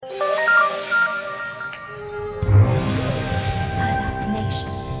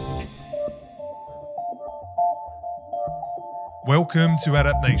Welcome to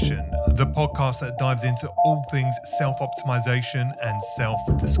Adapt Nation, the podcast that dives into all things self-optimization and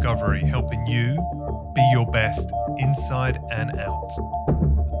self-discovery, helping you be your best inside and out.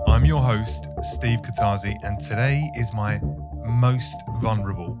 I'm your host, Steve Katazi, and today is my most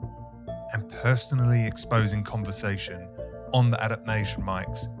vulnerable and personally exposing conversation on the Adapt Nation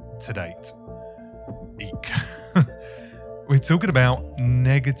mics to date. Eek. We're talking about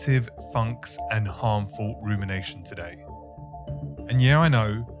negative funks and harmful rumination today. And yeah, I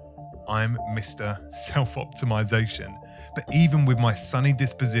know I'm Mr. Self-Optimization, but even with my sunny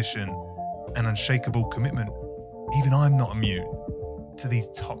disposition and unshakable commitment, even I'm not immune to these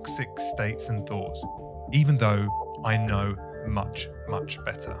toxic states and thoughts, even though I know much, much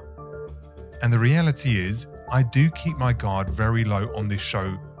better. And the reality is, I do keep my guard very low on this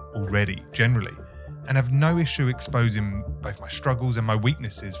show already, generally, and have no issue exposing both my struggles and my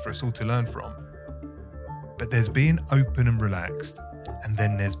weaknesses for us all to learn from. But there's being open and relaxed, and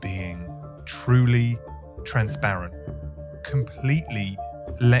then there's being truly transparent, completely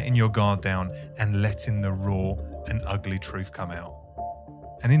letting your guard down and letting the raw and ugly truth come out.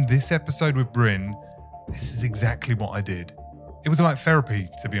 And in this episode with Bryn, this is exactly what I did. It was like therapy,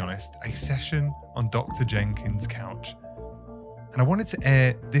 to be honest, a session on Dr. Jenkins' couch. And I wanted to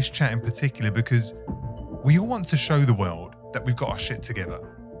air this chat in particular because we all want to show the world that we've got our shit together,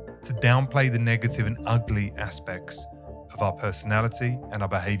 to downplay the negative and ugly aspects of our personality and our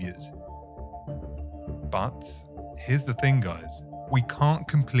behaviors. But here's the thing, guys. We can't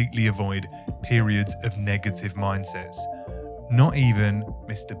completely avoid periods of negative mindsets. Not even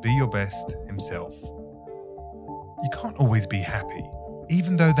Mr. Be Your Best himself. You can't always be happy,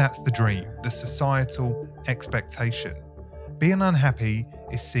 even though that's the dream, the societal expectation. Being unhappy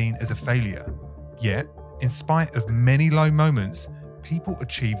is seen as a failure. Yet, in spite of many low moments, people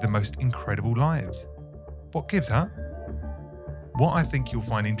achieve the most incredible lives. What gives, huh? What I think you'll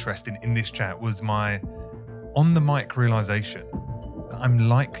find interesting in this chat was my on-the-mic realization that I'm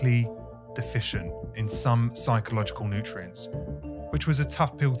likely deficient in some psychological nutrients, which was a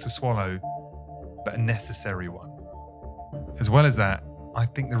tough pill to swallow, but a necessary one. As well as that, I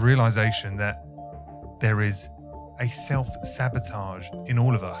think the realization that there is a self-sabotage in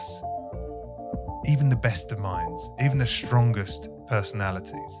all of us, even the best of minds, even the strongest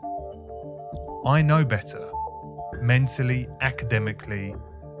personalities. I know better, mentally, academically,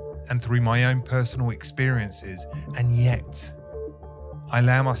 and through my own personal experiences, and yet I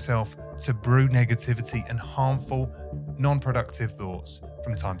allow myself to brew negativity and harmful, non-productive thoughts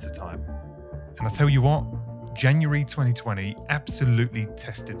from time to time. And I tell you what, January 2020 absolutely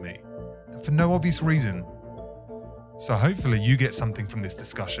tested me, and for no obvious reason. So hopefully you get something from this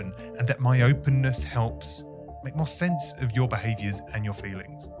discussion and that my openness helps make more sense of your behaviors and your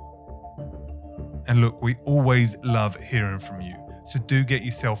feelings. And look, we always love hearing from you. So do get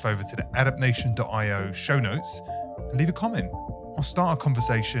yourself over to the adaptnation.io show notes and leave a comment or start a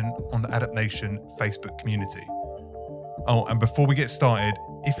conversation on the Adaptnation Facebook community. Oh, and before we get started,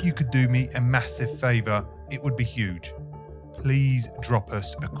 if you could do me a massive favor, it would be huge. Please drop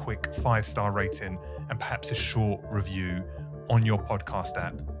us a quick 5-star rating and perhaps a short review on your podcast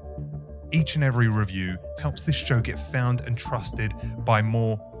app. Each and every review helps this show get found and trusted by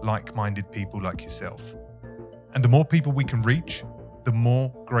more like-minded people like yourself. And the more people we can reach, the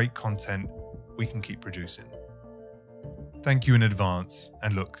more great content we can keep producing. Thank you in advance.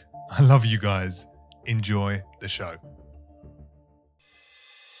 And look, I love you guys. Enjoy the show.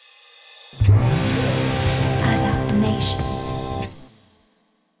 Adapt Nation.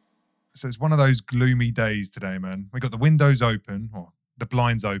 So it's one of those gloomy days today, man. We got the windows open, or the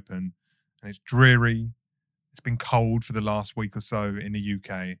blinds open, and it's dreary. It's been cold for the last week or so in the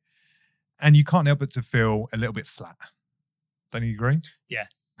UK. And you can't help but to feel a little bit flat. Don't you agree? Yeah.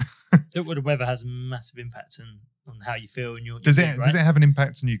 The weather has a massive impact on how you feel and your does mood, it right? Does it have an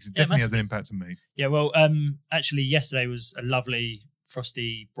impact on you? Because it Yeah, definitely has an massively. impact on me. Yeah, well, actually yesterday was a lovely,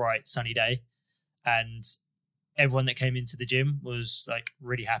 frosty, bright, sunny day. And everyone that came into the gym was like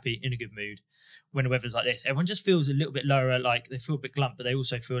really happy, in a good mood. When the weather's like this, everyone just feels a little bit lower, like they feel a bit glump, but they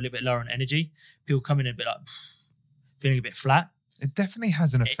also feel a little bit lower on energy. People come in a bit like feeling a bit flat. It definitely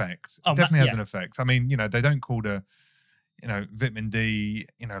has an effect. Oh, It definitely has yeah. an effect. I mean, they don't call the, vitamin D,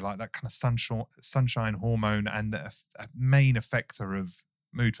 like that kind of sunshine hormone and a main effector of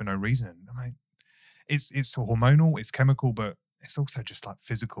mood for no reason. I mean, it's hormonal, it's chemical, but it's also just like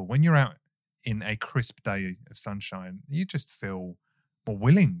physical. When you're out in a crisp day of sunshine, you just feel more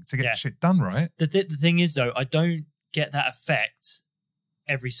willing to get shit done, right? The thing is, though, I don't get that effect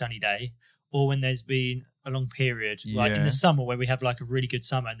every sunny day or when there's been a long period. Like in Yeah. the summer where we have like a really good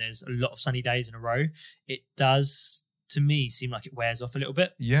summer and there's a lot of sunny days in a row, it does to me seem like it wears off a little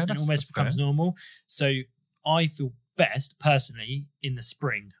bit. Yeah, and almost becomes normal. So I feel best personally in the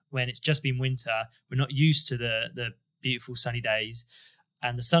spring when it's just been winter. We're not used to the beautiful sunny days,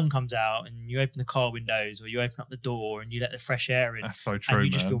 and the sun comes out, and you open the car windows or you open up the door and you let the fresh air in. That's so true, and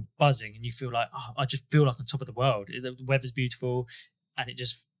you just feel buzzing, and you feel like, oh, I just feel like on top of the world. The weather's beautiful, and it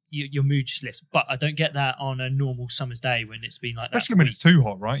just your mood just lifts. But I don't get that on a normal summer's day when it's been like especially that when it's too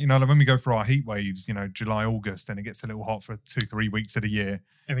hot, right? You know, like when we go for our heat waves, you know, July, August, and it gets a little hot for 2-3 weeks of the year.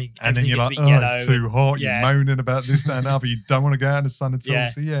 I mean, and then you're like, oh, yellow, it's too hot. yeah. You're moaning about this, that, and other. You don't want to go out in the sun at all. Yeah.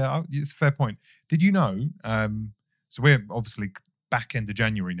 So yeah, it's a fair point. Did you know? So we're obviously back end of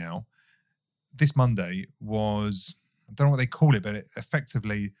January now. This Monday was, I don't know what they call it, but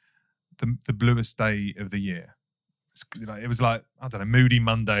effectively the bluest day of the year. It was like, I don't know, Moody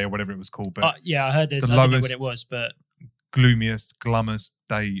Monday or whatever it was called. But yeah, I heard this. the I don't know what lowest- it was, but gloomiest, glummest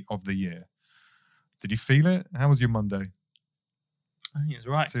day of the year. Did you feel it? How was your Monday? I think it was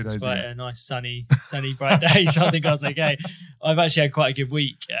right. 2 It was days quite ago. a nice, sunny, bright day. So I think I was okay. I've actually had quite a good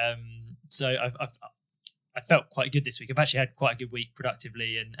week. So I felt quite good this week. I've actually had quite a good week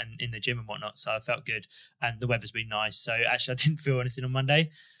productively and in the gym and whatnot. So I felt good, and the weather's been nice. So actually, I didn't feel anything on Monday.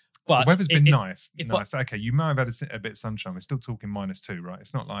 But The weather's been nice. if Nice. Okay, you might have had a bit of sunshine. We're still talking -2, right?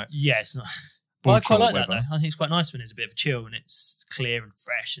 It's not like Yeah, it's not. But I quite Portugal like that weather. though. I think it's quite nice when there's a bit of a chill and it's clear and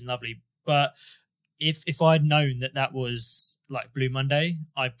fresh and lovely. But if I'd known that was like Blue Monday,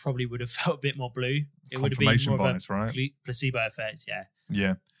 I probably would have felt a bit more blue. It would have been confirmation more bias, of a right? placebo effect. Yeah.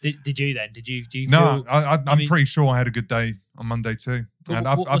 Yeah. Did you then? Do you No, feel? I'm pretty sure I had a good day on Monday too. And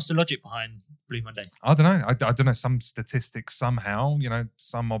What's the logic behind Blue Monday? I don't know. I don't know. Some statistics somehow, you know,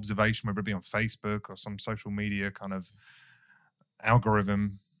 some observation, whether it be on Facebook or some social media kind of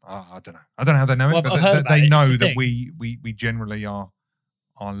algorithm. I don't know. I don't know how they know Well, it, I've but heard they about it. It's know the that thing. we generally are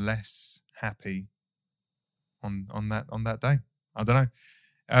less happy on that day. I don't know.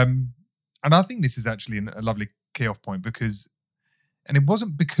 And I think this is actually a lovely key off point because, and it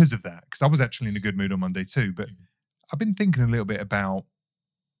wasn't because of that, because I was actually in a good mood on Monday too, but I've been thinking a little bit about,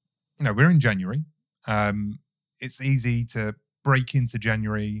 you know, we're in January. It's easy to break into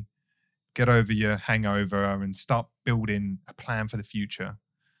January, get over your hangover and start building a plan for the future,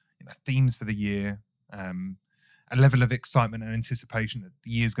 you know, themes for the year, a level of excitement and anticipation that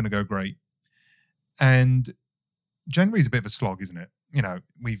the year's going to go great. And January is a bit of a slog, isn't it? You know,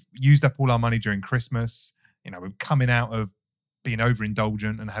 we've used up all our money during Christmas. You know, we're coming out of being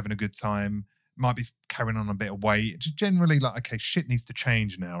overindulgent and having a good time. Might be carrying on a bit of weight. Just generally like, okay, shit needs to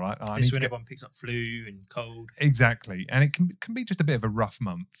change now, right? I It's need to when get- everyone picks up flu and cold. Exactly. And it can be just a bit of a rough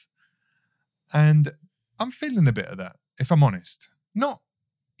month. And I'm feeling a bit of that, if I'm honest. Not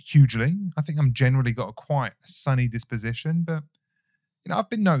hugely. I think I'm generally got a quite sunny disposition, but you know, I've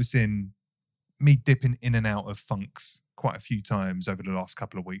been noticing me dipping in and out of funks quite a few times over the last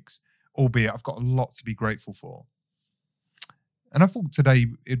couple of weeks, albeit I've got a lot to be grateful for. And I thought today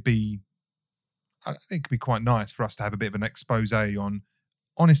I think it could be quite nice for us to have a bit of an expose on,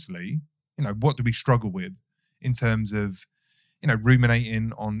 honestly, you know, what do we struggle with in terms of, you know,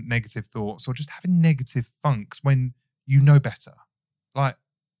 ruminating on negative thoughts or just having negative funks when you know better. Like,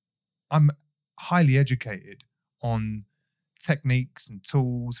 I'm highly educated on techniques and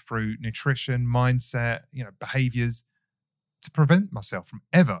tools through nutrition, mindset, you know, behaviors to prevent myself from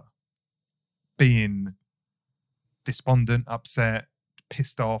ever being despondent, upset,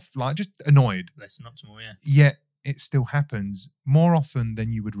 pissed off, like just annoyed. Less than optimal, yeah. Yet it still happens more often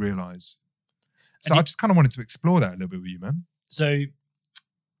than you would realize. So And I just kind of wanted to explore that a little bit with you, man. So,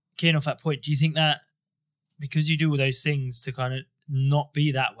 keying off that point, do you think that because you do all those things to kind of not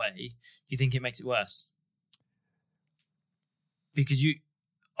be that way, do you think it makes it worse? Because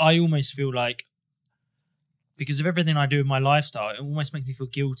I almost feel like, because of everything I do in my lifestyle, it almost makes me feel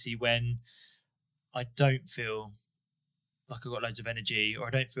guilty when I don't feel like I've got loads of energy or I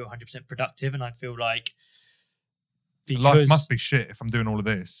don't feel 100% productive, and I feel like Life must be shit if I'm doing all of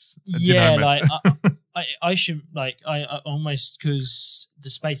this. Yeah, like I shouldn't, like, I almost, because the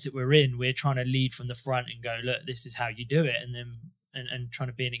space that we're in, we're trying to lead from the front and go, look, this is how you do it, and then and trying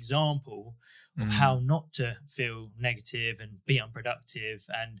to be an example of how not to feel negative and be unproductive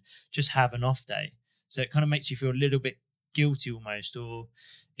and just have an off day. So it kind of makes you feel a little bit guilty almost, or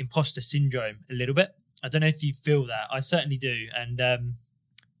imposter syndrome a little bit. I don't know if you feel that. I certainly do. And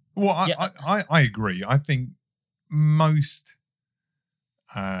well, I agree. I think most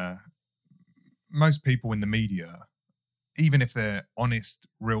people in the media, even if they're honest,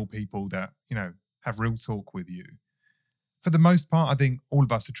 real people that, you know, have real talk with you, for the most part, I think all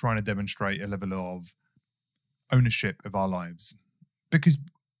of us are trying to demonstrate a level of ownership of our lives. Because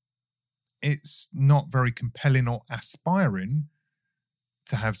it's not very compelling or aspiring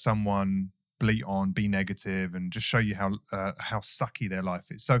to have someone bleat on, be negative, and just show you how sucky their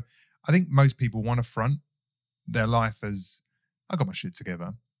life is. So I think most people want to front their life as, I got my shit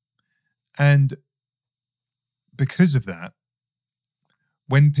together. And because of that,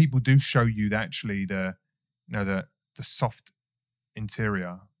 when people do show you that actually the soft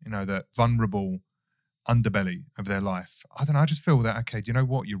interior, the vulnerable underbelly of their life, I don't know, I just feel that, okay, do you know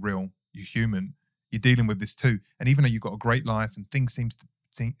what? You're real, you're human, you're dealing with this too. And even though you've got a great life and things seem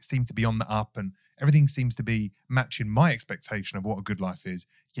to be on the up and everything seems to be matching my expectation of what a good life is,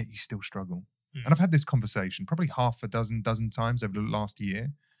 yet you still struggle. And I've had this conversation probably half a dozen times over the last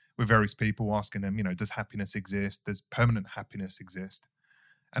year with various people, asking them, does happiness exist? Does permanent happiness exist?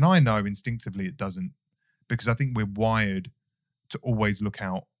 And I know instinctively it doesn't, because I think we're wired to always look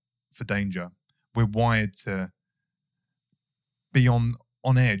out for danger. We're wired to be on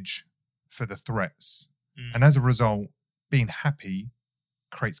edge for the threats. And as a result, being happy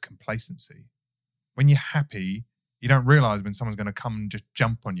creates complacency. When you're happy, you don't realize when someone's going to come and just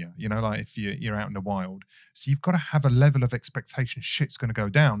jump on you, like if you're out in the wild. So you've got to have a level of expectation shit's going to go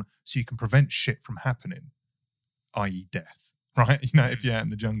down so you can prevent shit from happening, i.e. death, right? If you're out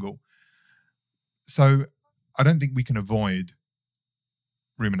in the jungle. So I don't think we can avoid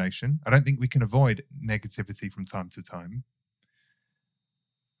rumination. I don't think we can avoid negativity from time to time.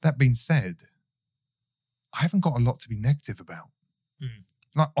 That being said, I haven't got a lot to be negative about.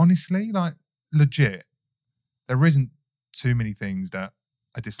 Like, honestly, like, legit, there isn't too many things that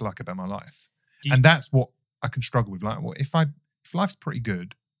I dislike about my life. And that's what I can struggle with. Like, well, if life's pretty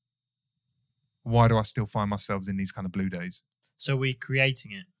good, why do I still find myself in these kind of blue days? So we're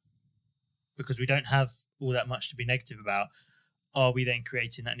creating it because we don't have all that much to be negative about. Are we then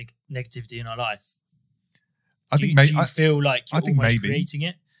creating that negativity in our life? Do you feel like you're almost creating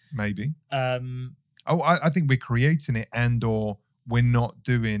it? Maybe. I think we're creating it, and/or we're not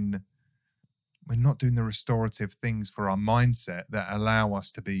doing the restorative things for our mindset that allow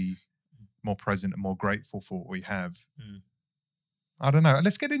us to be more present and more grateful for what we have. I don't know.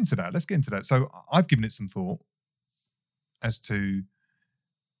 Let's get into that. So I've given it some thought as to,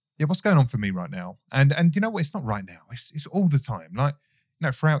 what's going on for me right now. And you know what? It's not right now. It's all the time. Like,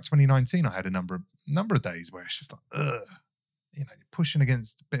 throughout 2019, I had a number of days where it's just like, ugh, pushing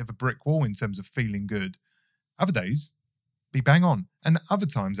against a bit of a brick wall in terms of feeling good. Other days, be bang on. And other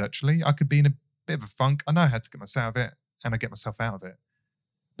times, actually, I could be in a bit of a funk. I know how to get myself out of it, and I get myself out of it.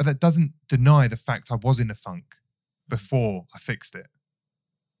 But that doesn't deny the fact I was in a funk before I fixed it.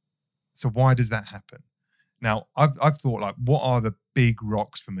 So why does that happen? Now, I've thought, like, what are the big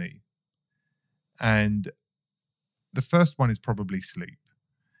rocks for me? And the first one is probably sleep.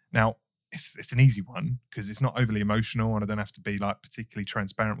 Now, it's an easy one because it's not overly emotional, and I don't have to be like particularly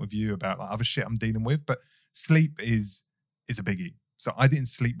transparent with you about like other shit I'm dealing with. But sleep is a biggie. So I didn't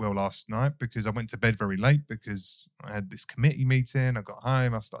sleep well last night because I went to bed very late because I had this committee meeting. I got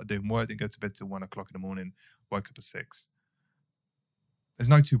home, I started doing work, didn't go to bed till 1 o'clock in the morning, woke up at 6. There's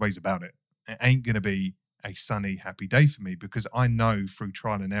no two ways about it. It ain't going to be a sunny, happy day for me because I know through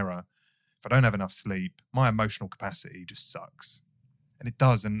trial and error, if I don't have enough sleep, my emotional capacity just sucks. And it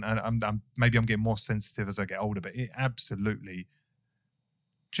does. And maybe I'm getting more sensitive as I get older, but it absolutely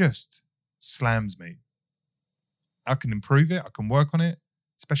just slams me. I can improve it. I can work on it,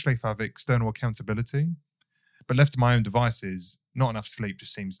 especially if I have external accountability. But left to my own devices, not enough sleep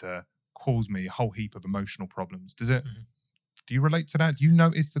just seems to cause me a whole heap of emotional problems. Does it? Mm-hmm. Do you relate to that? Do you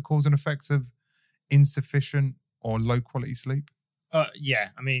notice the cause and effects of insufficient or low quality sleep? Yeah.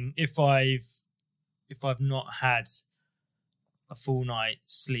 I mean, if I've not had a full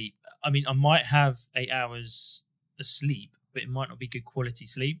night's sleep, I mean, I might have 8 hours of sleep, but it might not be good quality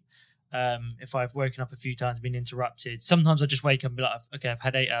sleep. If I've woken up a few times, been interrupted, sometimes I just wake up and be like, okay, I've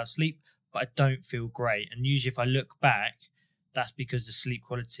had 8 hours sleep, but I don't feel great. And usually if I look back, that's because the sleep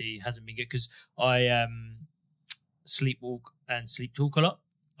quality hasn't been good, because I sleepwalk and sleep talk a lot.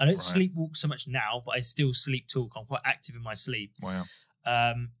 I don't sleepwalk so much now, but I still sleep talk. I'm quite active in my sleep. Wow.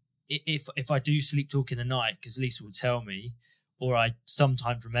 If I do sleep talk in the night, because Lisa will tell me, or I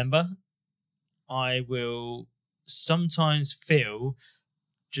sometimes remember, I will sometimes feel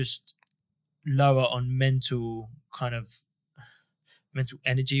just lower on mental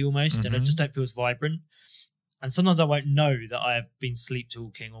energy almost, mm-hmm. and I just don't feel as vibrant. And sometimes I won't know that I have been sleep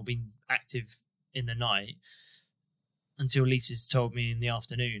talking or been active in the night until Lisa's told me in the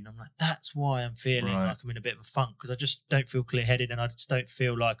afternoon. I'm like, that's why I'm feeling like I'm in a bit of a funk, because I just don't feel clear-headed and I just don't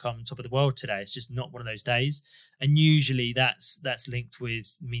feel like I'm on top of the world today. It's just not one of those days. And usually that's linked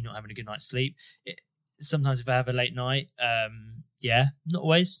with me not having a good night's sleep. Sometimes if I have a late night, not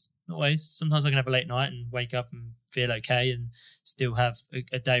always, not always. Sometimes I can have a late night and wake up and feel okay and still have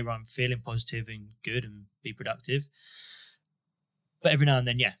a day where I'm feeling positive and good and be productive. But every now and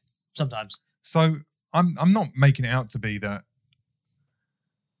then, yeah, sometimes. So I'm not making it out to be that,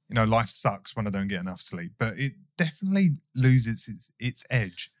 life sucks when I don't get enough sleep, but it definitely loses its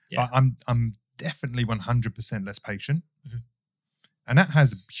edge. Yeah. I'm definitely 100% less patient. Mm-hmm. And that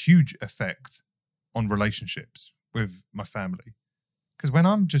has a huge effect on relationships with my family. Because when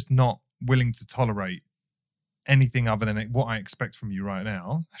I'm just not willing to tolerate anything other than what I expect from you right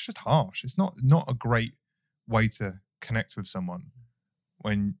now, that's just harsh. It's not a great way to connect with someone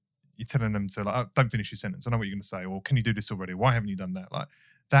when you're telling them to, like, oh, don't finish your sentence. I know what you're going to say. Or can you do this already? Why haven't you done that? Like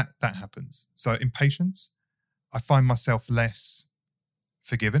that happens. So impatience, I find myself less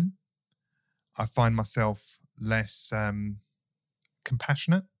forgiving. I find myself less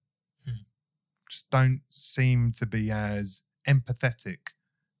compassionate. Just don't seem to be as empathetic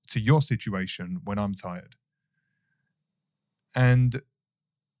to your situation when I'm tired. And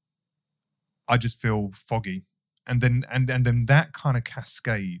I just feel foggy. And then that kind of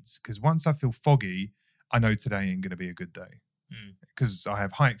cascades, because once I feel foggy, I know today ain't going to be a good day. Because I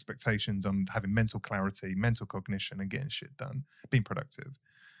have high expectations on having mental clarity, mental cognition, and getting shit done, being productive.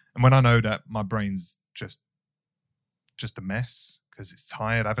 And when I know that my brain's just a mess because it's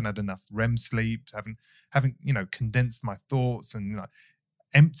tired, I haven't had enough REM sleep, haven't condensed my thoughts and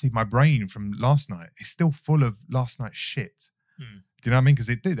emptied my brain from last night. It's still full of last night's shit. Do you know what I mean? Because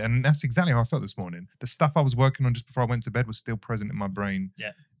it did, and that's exactly how I felt this morning. The stuff I was working on just before I went to bed was still present in my brain.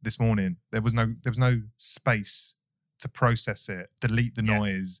 Yeah. This morning, there was no space to process it, delete the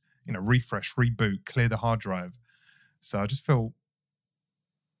noise, refresh, reboot, clear the hard drive. So I just feel,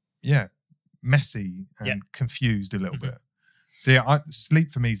 messy and confused a little bit. So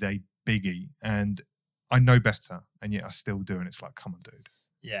sleep for me is a biggie, and I know better, and yet I still do. And it's like, come on, dude.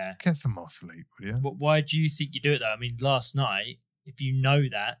 Yeah. Get some more sleep, will you? But why do you think you do it though? I mean, last night, if you know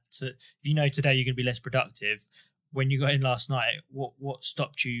if you know today you're going to be less productive, when you got in last night, what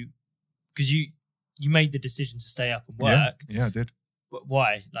stopped you? Because you made the decision to stay up and work. Yeah, I did.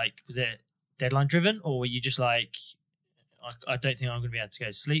 Why? Like, was it deadline driven, or were you just like, I don't think I'm going to be able to go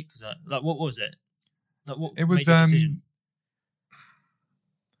to sleep? Because what was it? Like, what it was made the decision?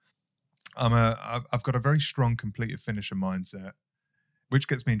 I've got a very strong completed finisher mindset, which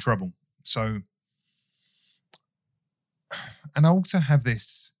gets me in trouble. So, and I also have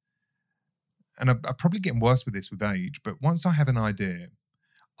this, and I'm probably getting worse with this with age, but once I have an idea,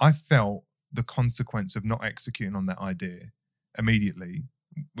 I felt the consequence of not executing on that idea immediately,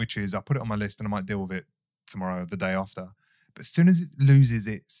 which is I put it on my list and I might deal with it tomorrow or the day after. But as soon as it loses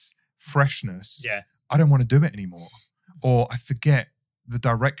its freshness, I don't want to do it anymore. Or I forget the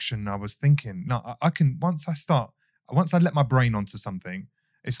direction I was thinking. No, I can, once I let my brain onto something,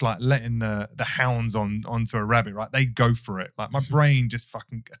 it's like letting the hounds onto a rabbit, right? They go for it. Like my brain just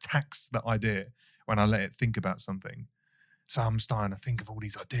fucking attacks that idea when I let it think about something. So I'm starting to think of all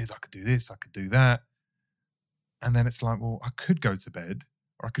these ideas. I could do this, I could do that. And then it's like, well, I could go to bed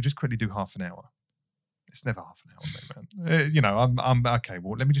or I could just quickly do half an hour. It's never half an hour, man. I'm okay.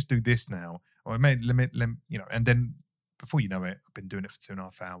 Well, let me just do this now. Or and then before you know it, I've been doing it for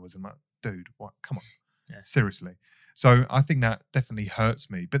 2.5 hours. I'm like, dude, what? Come on. Yeah. Seriously. So I think that definitely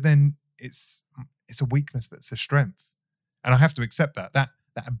hurts me. But then it's a weakness that's a strength. And I have to accept that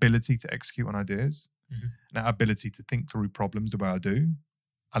ability to execute on ideas, that ability to think through problems the way I do.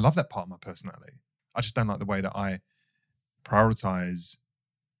 I love that part of my personality. I just don't like the way that I prioritize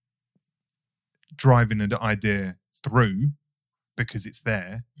driving an idea through because it's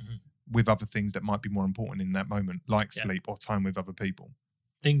there with other things that might be more important in that moment, like sleep or time with other people.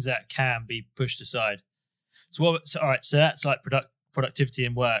 Things that can be pushed aside. So all right, so that's like productivity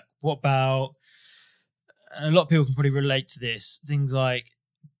and work. What about, and a lot of people can probably relate to this, things like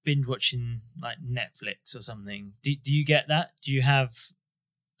binge watching like Netflix or something. Do you get that? Do you have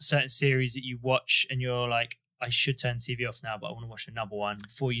certain series that you watch and you're like, I should turn TV off now, but I want to watch another one?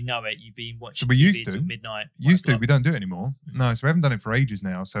 Before you know it, you've been watching TV until midnight. We don't do it anymore. No, so we haven't done it for ages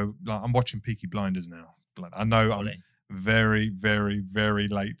now. So like, I'm watching Peaky Blinders now. I know I'm very, very, very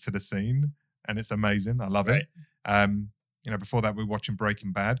late to the scene, and it's amazing. I love it. Before that, we were watching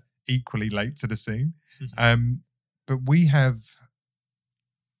Breaking Bad, equally late to the scene. But we've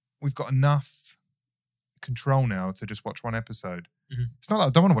got enough control now to just watch one episode. It's not like I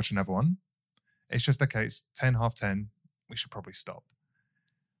don't want to watch another one. It's just, okay, it's 10, 10:30. We should probably stop.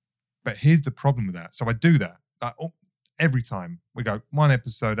 But here's the problem with that. So I do that. Like, every time we go, one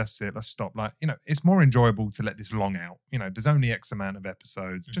episode, that's it, let's stop. Like, it's more enjoyable to let this long out. There's only X amount of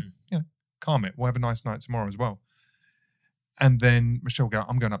episodes. Just, calm it. We'll have a nice night tomorrow as well. And then Michelle will go,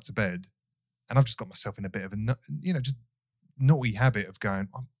 I'm going up to bed. And I've just got myself in a bit of a, just naughty habit of going,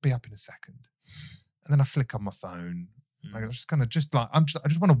 I'll be up in a second. And then I flick on my phone. Like, I'm just kind of I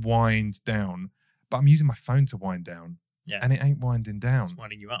just want to wind down, but I'm using my phone to wind down. Yeah. And it ain't winding down. It's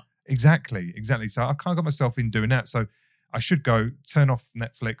winding you up. Exactly. So I kind of got myself in doing that. So I should go turn off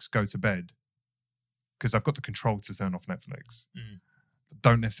Netflix, go to bed, because I've got the control to turn off Netflix.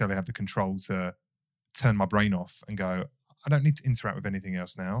 Don't necessarily have the control to turn my brain off and go, I don't need to interact with anything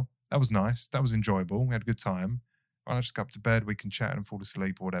else now. That was nice. That was enjoyable. We had a good time. I'll just go up to bed. We can chat and fall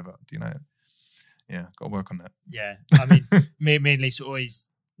asleep or whatever. Yeah, got to work on that. Yeah. I mean, me and Lisa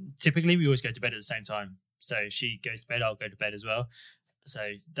typically we always go to bed at the same time. So she goes to bed, I'll go to bed as well. So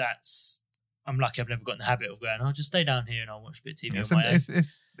I'm lucky I've never got in the habit of going, I'll just stay down here and I'll watch a bit of TV on my own.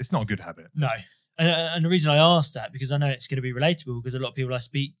 It's not a good habit. No. And the reason I asked that, because I know it's going to be relatable, because a lot of people I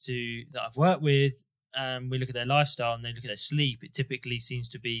speak to that I've worked with, we look at their lifestyle and they look at their sleep. It typically seems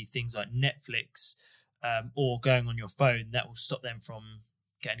to be things like Netflix or going on your phone that will stop them from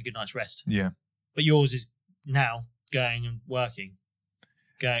getting a good night's rest. Yeah. But yours is now going and working,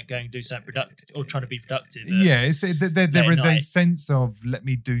 going and do something productive or trying to be productive. Yeah, there is a sense of let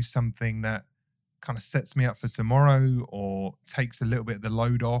me do something that kind of sets me up for tomorrow or takes a little bit of the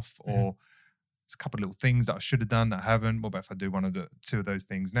load off, or it's a couple of little things that I should have done that I haven't. What about if I do two of those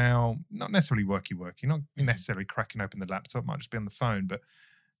things now? Not necessarily worky, not necessarily cracking open the laptop, might just be on the phone,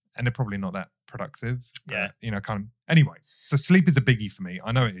 and they're probably not that productive. Yeah. Anyway, so sleep is a biggie for me.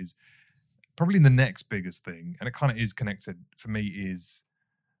 I know it is. Probably the next biggest thing, and it kind of is connected for me, is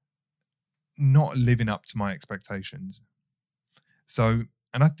not living up to my expectations. So,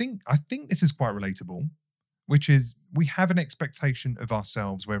 and I think this is quite relatable, which is we have an expectation of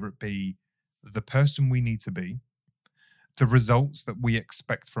ourselves, whether it be the person we need to be, the results that we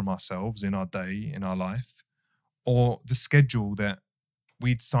expect from ourselves in our day, in our life, or the schedule that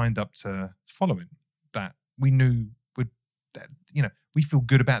we'd signed up to following, that we knew we feel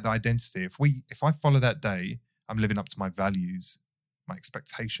good about the identity. If I follow that day, I'm living up to my values, my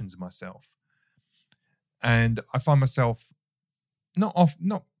expectations of myself. And I find myself not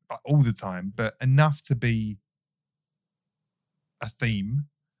all the time, but enough to be a theme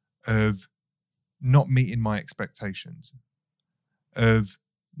of not meeting my expectations, of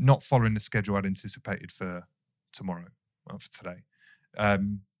not following the schedule I'd anticipated for tomorrow, or for today.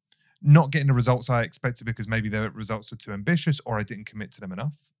 Not getting the results I expected because maybe the results were too ambitious or I didn't commit to them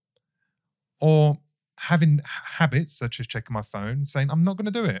enough. Or having habits such as checking my phone, saying, I'm not going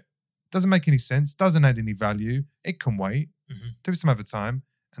to do it. Doesn't make any sense. Doesn't add any value. It can wait. Do it some other time.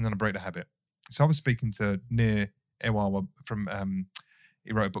 And then I break the habit. So I was speaking to Nir Ewawa from,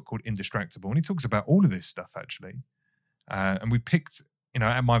 he wrote a book called Indistractable. And he talks about all of this stuff, actually. And we picked,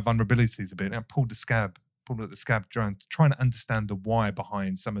 at my vulnerabilities a bit, and I pulled at the scab, trying to understand the why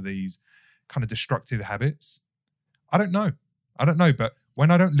behind some of these kind of destructive habits. I don't know, but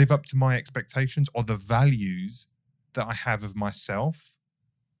when I don't live up to my expectations or the values that I have of myself,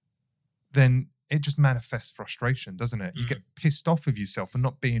 then it just manifests frustration, doesn't it? You get pissed off with yourself for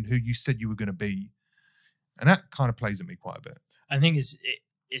not being who you said you were going to be. And that kind of plays at me quite a bit. I think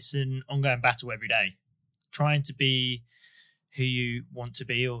it's an ongoing battle every day, trying to be who you want to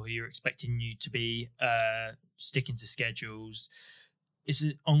be or who you're expecting you to be, sticking to schedules. It's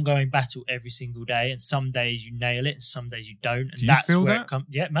an ongoing battle every single day, and some days you nail it and some days you don't. And do you feel where that?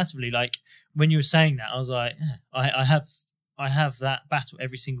 Yeah, massively. Like when you were saying that, I was like, I have that battle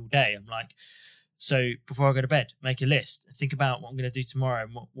every single day. I'm like, so before I go to bed, make a list and think about what I'm going to do tomorrow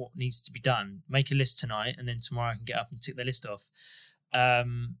and what needs to be done. Make a list tonight, and then tomorrow I can get up and tick the list off.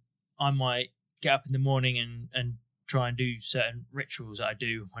 I might get up in the morning and try and do certain rituals that I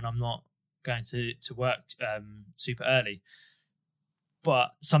do when I'm not going to work super early.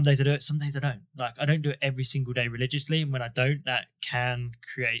 But some days I do it, some days I don't. Like, I don't do it every single day religiously. And when I don't, that can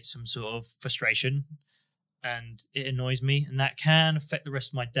create some sort of frustration and it annoys me. And that can affect the rest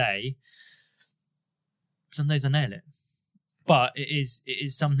of my day. Some days I nail it. But it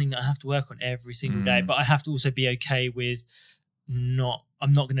is something that I have to work on every single day. But I have to also be okay with I'm not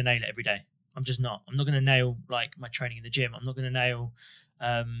going to nail it every day. I'm just not. I'm not going to nail like my training in the gym. I'm not going to nail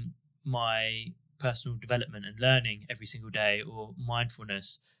my personal development and learning every single day or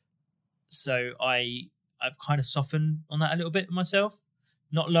mindfulness. So I've kind of softened on that a little bit myself,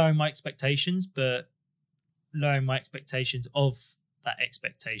 not lowering my expectations, but lowering my expectations of that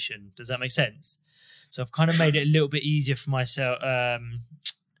expectation. Does that make sense? So I've kind of made it a little bit easier for myself, a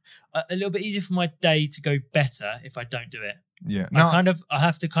little bit easier for my day to go better if I don't do it. Yeah. I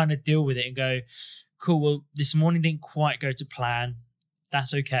have to kind of deal with it and go, cool, well, this morning didn't quite go to plan.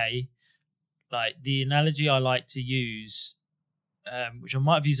 That's okay. Like the analogy I like to use which I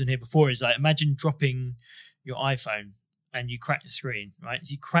might have used on here before, is like, imagine dropping your iPhone and you crack the screen, right?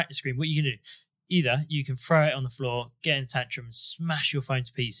 So you crack the screen, what are you going to do? Either you can throw it on the floor, get in a tantrum, smash your phone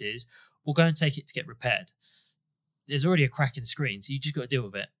to pieces, or go and take it to get repaired. There's already a crack in the screen, so you just got to deal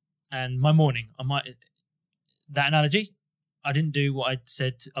with it. And my morning, that analogy, I didn't do what I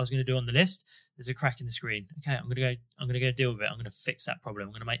said I was going to do on the list. There's a crack in the screen. Okay, I'm going to go deal with it. I'm going to fix that problem.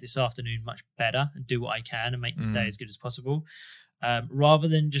 I'm going to make this afternoon much better and do what I can and make this day as good as possible. Rather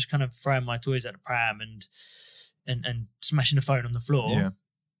than just kind of throwing my toys at the pram and smashing the phone on the floor,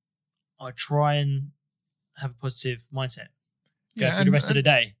 I try and have a positive mindset. Go through the rest of the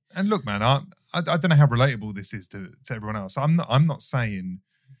day. And look, man, I don't know how relatable this is to everyone else. I'm not saying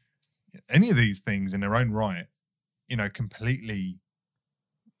any of these things in their own right, completely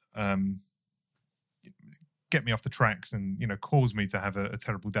get me off the tracks and, cause me to have a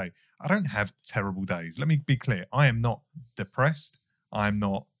terrible day. I don't have terrible days. Let me be clear. I am not depressed. I'm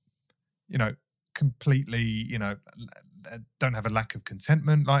not, completely, don't have a lack of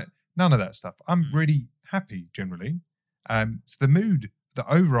contentment. Like, none of that stuff. I'm really happy generally. So the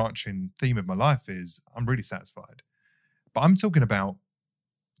overarching theme of my life is I'm really satisfied. But I'm talking about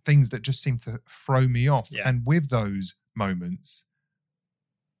things that just seem to throw me off. Yeah. And with those moments,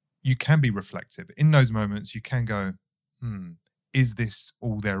 you can be reflective. In those moments, you can go, is this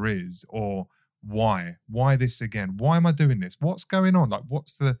all there is? Or why? Why this again? Why am I doing this? What's going on? Like,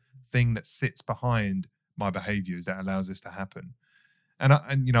 what's the thing that sits behind my behaviors that allows this to happen? And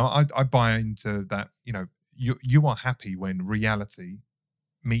I buy into that, you are happy when reality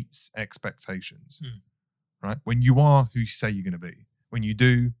meets expectations, right? When you are who you say you're going to be, when you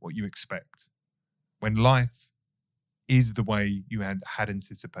do what you expect, when life is the way you had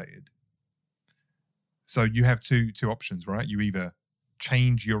anticipated. So you have two options, right? You either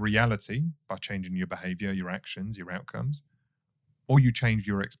change your reality by changing your behavior, your actions, your outcomes, or you change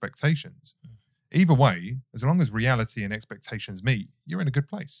your expectations. Either way, as long as reality and expectations meet, you're in a good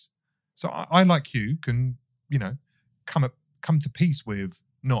place. So I like you, can, come to peace with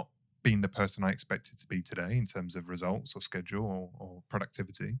not being the person I expected to be today in terms of results or schedule or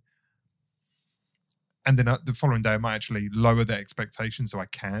productivity. And then the following day, I might actually lower that expectation so I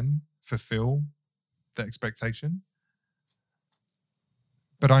can fulfill that expectation.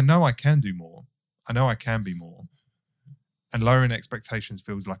 But I know I can do more. I know I can be more. And lowering expectations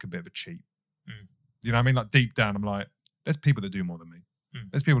feels like a bit of a cheat. You know what I mean? Like, deep down, I'm like, there's people that do more than me.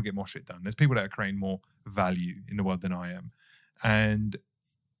 There's people that get more shit done. There's people that are creating more value in the world than I am. And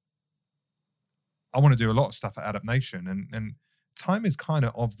I want to do a lot of stuff at Adapt Nation. And time is kind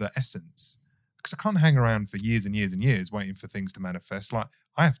of the essence. Because I can't hang around for years and years and years waiting for things to manifest. Like,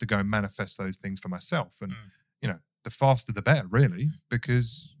 I have to go and manifest those things for myself. And, the faster the better, really,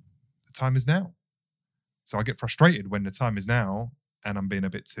 because the time is now. So I get frustrated when the time is now and I'm being a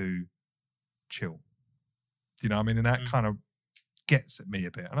bit too chill. You know what I mean? And that kind of gets at me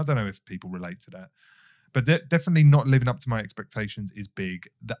a bit. And I don't know if people relate to that. But definitely not living up to my expectations is big.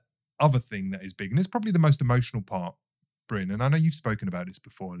 The other thing that is big, and it's probably the most emotional part, Bryn, and I know you've spoken about this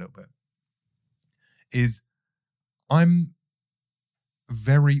before a little bit, is I'm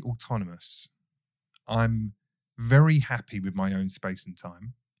very autonomous. I'm very happy with my own space and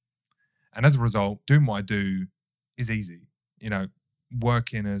time. And as a result, doing what I do is easy.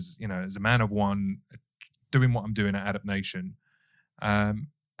 Working as a man of one, doing what I'm doing at Adapt Nation, and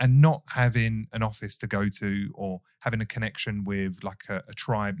not having an office to go to or having a connection with like a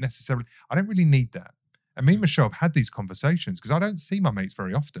tribe necessarily. I don't really need that. And me and Michelle have had these conversations because I don't see my mates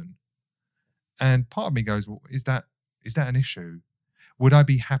very often. And part of me goes, well, is that an issue? Would I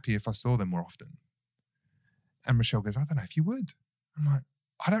be happy if I saw them more often? And Michelle goes, I don't know if you would. I'm like,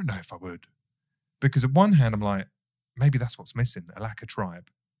 I don't know if I would. Because on one hand, I'm like, maybe that's what's missing, a lack of tribe.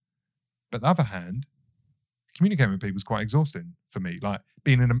 But on the other hand, communicating with people is quite exhausting for me. Like,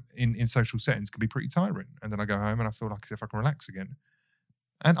 being in social settings can be pretty tiring. And then I go home and I feel like as if I can relax again.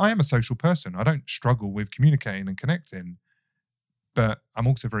 And I am a social person. I don't struggle with communicating and connecting, but I'm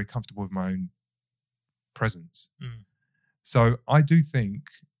also very comfortable with my own presence. So I do think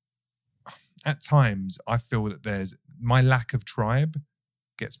at times I feel that there's my lack of tribe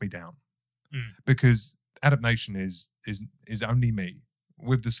gets me down because Adapt Nation is only me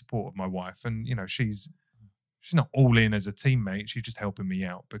with the support of my wife. And, she's not all in as a teammate. She's just helping me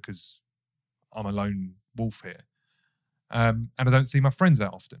out because I'm a lone wolf here. And I don't see my friends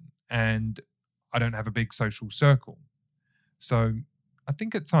that often. And I don't have a big social circle. So I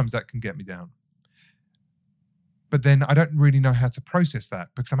think at times that can get me down. But then I don't really know how to process that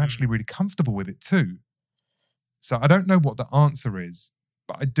because I'm actually really comfortable with it too. So I don't know what the answer is,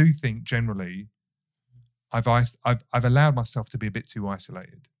 but I do think generally I've allowed myself to be a bit too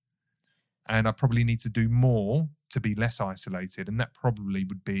isolated, and I probably need to do more to be less isolated, and that probably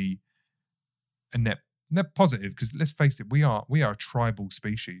would be a net positive, because let's face it, we are a tribal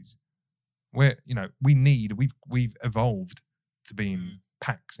species. Where we've evolved to be in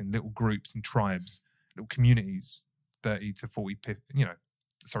packs, in little groups, in tribes, little communities, 10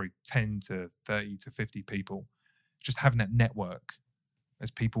 to 30 to 50 people. Just having that network as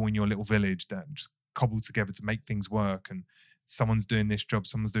people in your little village that just cobble together to make things work, and someone's doing this job,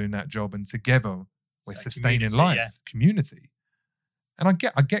 someone's doing that job, and together we're sustaining life. Yeah. Community. And I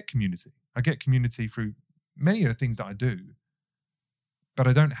get community. I get community through many of the things that I do, but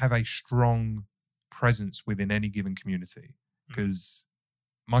I don't have a strong presence within any given community, because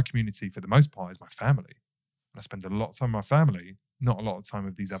my community, for the most part, is my family. And I spend a lot of time with my family, not a lot of time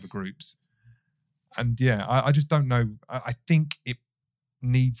with these other groups. And yeah, I just don't know. I think it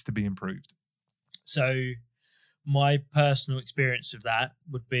needs to be improved. So my personal experience of that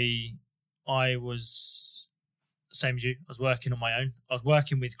would be, I was same as you. I was working on my own. I was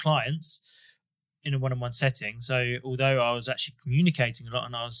working with clients in a one-on-one setting. So although I was actually communicating a lot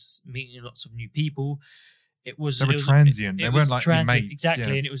and I was meeting lots of new people, they were transient. They weren't like your mates.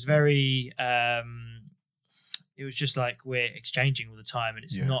 Exactly. Yeah. And it was very, it was just like we're exchanging all the time, and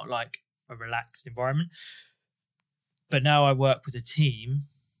it's not like a relaxed environment. But now I work with a team,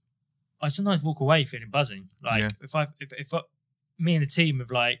 I sometimes walk away feeling buzzing. Like if me and the team have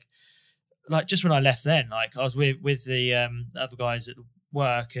like just when I left then, like I was with the other guys at the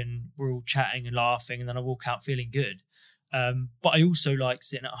work, and we're all chatting and laughing, and then I walk out feeling good. But I also like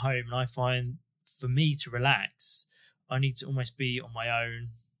sitting at home, and I find for me to relax, I need to almost be on my own,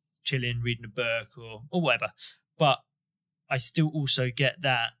 chilling, reading a book or whatever. But I still also get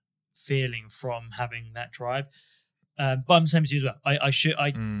that feeling from having that tribe. But I'm the same as you as well. I should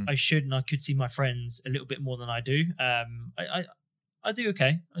and I could see my friends a little bit more than I do. I do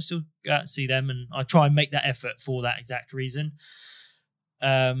okay. I still go out and see them, and I try and make that effort for that exact reason.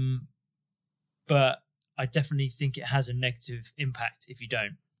 But I definitely think it has a negative impact if you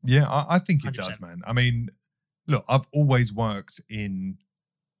don't. Yeah, I think it 100%. Does, man. I mean, look, I've always worked in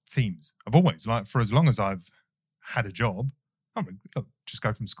teams. I've always, like, for as long as I've had a job, I mean, look, just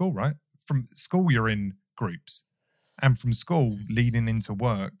go from school, right? From school, you're in groups. And from school, leading into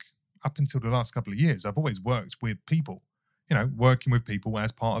work, up until the last couple of years, I've always worked with people, working with people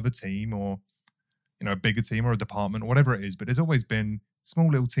as part of a team, or, a bigger team or a department or whatever it is. But there's always been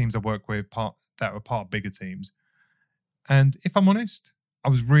small little teams I've worked with that were part of bigger teams. And if I'm honest, I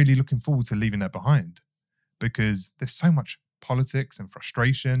was really looking forward to leaving that behind, because there's so much politics and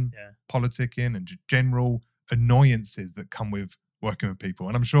frustration, politicking, and general annoyances that come with working with people.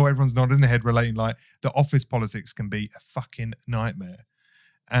 And I'm sure everyone's nodding their head relating, like, the office politics can be a fucking nightmare.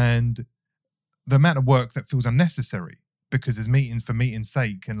 And the amount of work that feels unnecessary, because there's meetings for meeting's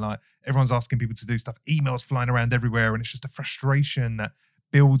sake, and like everyone's asking people to do stuff, emails flying around everywhere, and it's just a frustration that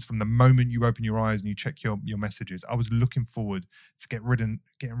builds from the moment you open your eyes and you check your messages. I was looking forward to getting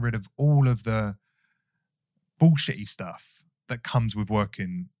rid of all of the bullshitty stuff that comes with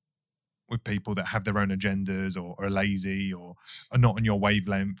working with people that have their own agendas, or are lazy, or are not on your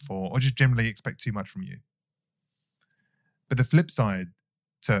wavelength, or just generally expect too much from you. But the flip side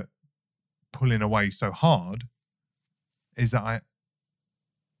to pulling away so hard is that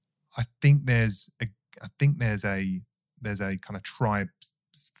I think there's a kind of tribe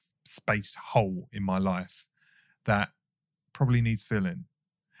space hole in my life that probably needs filling.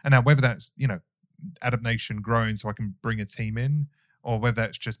 And now, whether that's, adaptation growing so I can bring a team in, or whether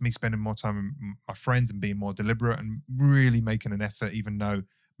that's just me spending more time with my friends and being more deliberate and really making an effort, even though,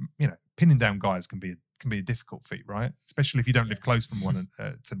 pinning down guys can be a difficult feat, right? Especially if you don't live close from one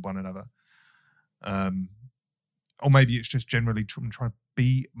to one another. Or maybe it's just generally trying to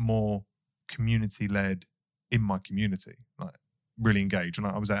be more community-led in my community, like really engage. And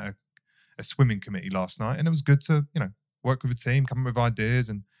I was at a swimming committee last night, and it was good to, work with a team, come up with ideas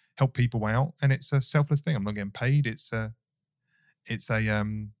and help people out. And it's a selfless thing. I'm not getting paid. It's a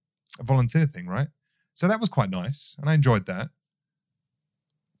volunteer thing, right? So that was quite nice, and I enjoyed that.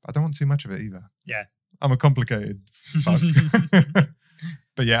 I don't want too much of it either. Yeah, I'm a complicated fuck.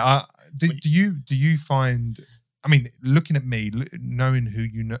 But yeah, do you find? I mean, looking at me, knowing who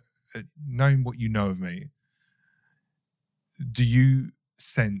you know, knowing what you know of me, do you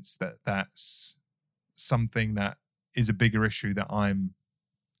sense that that's something that is a bigger issue that I'm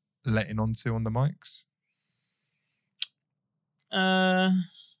letting onto on the mics?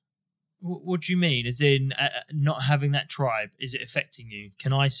 What do you mean? As in not having that tribe, is it affecting you?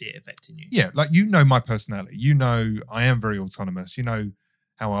 Can I see it affecting you? Yeah, like, my personality. I am very autonomous.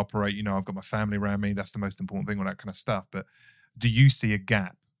 how I operate. You know, I've got my family around me. That's the most important thing, all that kind of stuff. But do you see a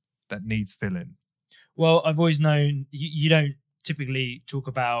gap that needs filling? Well, I've always known you don't typically talk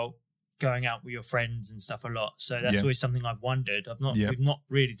about going out with your friends and stuff a lot. So that's always something I've wondered. We've not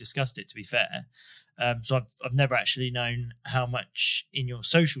really discussed it, to be fair. So I've never actually known how much in your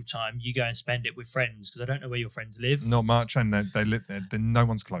social time you go and spend it with friends, because I don't know where your friends live. Not much, and they live there. No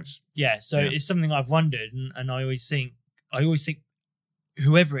one's close. Yeah, so it's something I've wondered, and I always think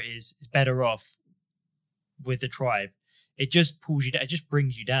whoever it is better off with the tribe. It just pulls you down. It just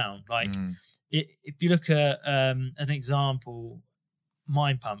brings you down. Like if you look at an example,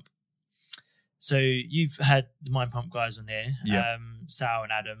 Mind Pump. So you've had the Mind Pump guys on here, Sal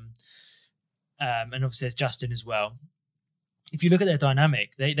and Adam, and obviously there's Justin as well. If you look at their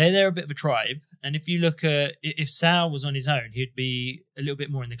dynamic, they're a bit of a tribe. And if you look at, if Sal was on his own, he'd be a little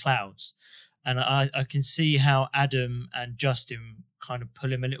bit more in the clouds. And I can see how Adam and Justin kind of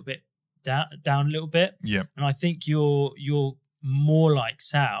pull him a little bit down a little bit. Yeah. And I think you're more like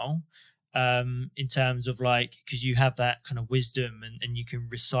Sal, in terms of like, because you have that kind of wisdom and you can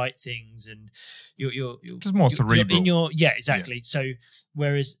recite things, and you're just more cerebral. Exactly. Yeah. So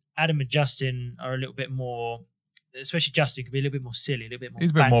whereas Adam and Justin are a little bit more, especially Justin can be a little bit more silly, a little bit more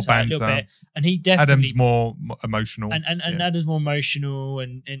he's a bit more banter, and he definitely Adam's more emotional, and Adam's more emotional,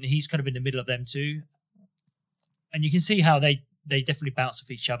 and he's kind of in the middle of them too. And you can see how they definitely bounce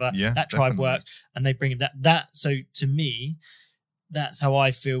off each other. Yeah, that tribe works, and they bring that. So to me, that's how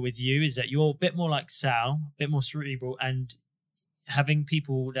I feel with you, is that you're a bit more like Sal, a bit more cerebral, and having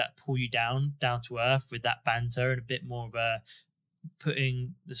people that pull you down to earth with that banter and a bit more of a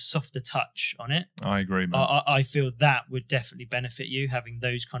putting the softer touch on it. I agree, man. I feel that would definitely benefit you, having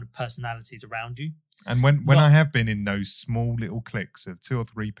those kind of personalities around you. And when I have been in those small little cliques of 2 or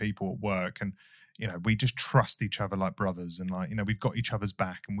 3 people at work, and you know, we just trust each other like brothers, and like, you know, we've got each other's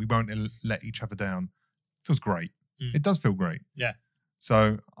back and we won't let each other down. It feels great. It does feel great. Yeah.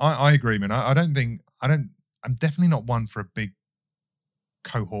 So I agree, man. I'm definitely not one for a big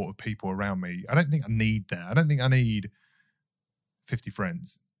cohort of people around me. I don't think I need that. I don't think I need 50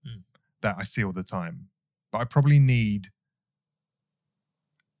 friends that I see all the time. But I probably need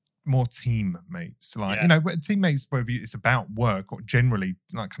more teammates. Like, you know, teammates, whether it's about work or generally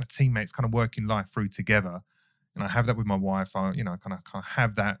like kind of teammates kind of working life through together. And I have that with my wife. I kind of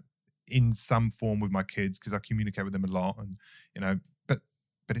have that in some form with my kids, because I communicate with them a lot, and you know, but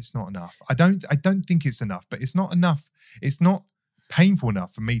it's not enough. I don't think it's enough, but it's not enough. It's not painful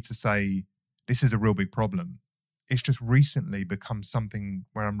enough for me to say this is a real big problem. It's just recently become something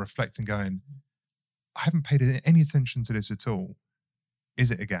where I'm reflecting, going, I haven't paid any attention to this at all.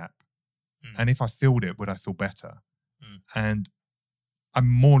 Is it a gap? And if I filled it, would I feel better? And I'm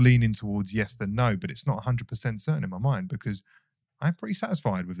more leaning towards yes than no, but it's not 100% certain in my mind, because I'm pretty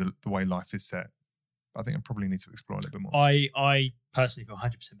satisfied with the way life is set. I think I probably need to explore a little bit more. I personally feel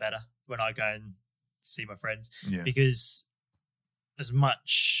 100% better when I go and see my friends, because as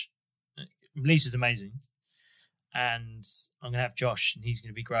much, Lisa's amazing, and I'm going to have Josh, and he's going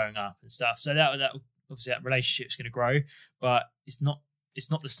to be growing up and stuff. So that obviously that relationship's going to grow, but it's not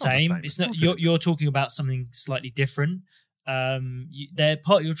the same. It's not. You're talking about something slightly different. They're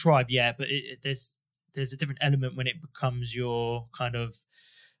part of your tribe, but there's a different element when it becomes your kind of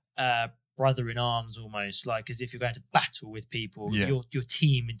brother in arms, almost like as if you're going to battle with people. Your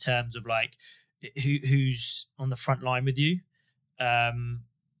team, in terms of like who's on the front line with you, and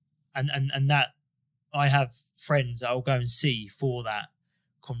that I have friends that I'll go and see for that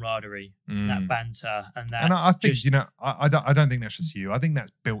camaraderie, that banter, and that. And I think, you know, I don't think that's just you. I think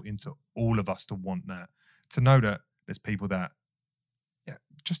that's built into all of us to want that, to know that there's people that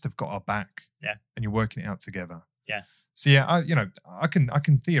just have got our back, and you're working it out together. So I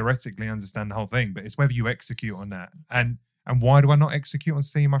can theoretically understand the whole thing, but it's whether you execute on that. And why do I not execute on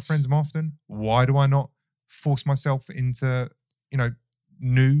seeing my friends more often? Why do I not force myself into, you know,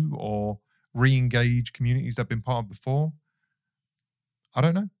 new or re-engage communities I've been part of before? I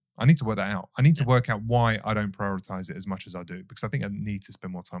don't know. I need to work that out. I need to work out why I don't prioritize it as much as I do, because I think I need to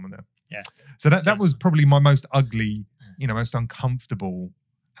spend more time on there. So that was probably my most ugly, you know, most uncomfortable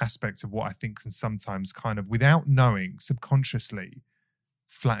aspect of what I think can sometimes kind of, without knowing, subconsciously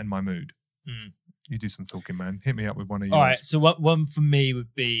flatten my mood. You do some talking, man. Hit me up with one of yours. All right. So one for me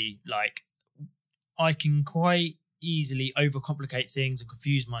would be like, I can quite easily overcomplicate things and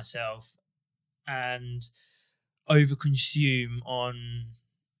confuse myself and overconsume on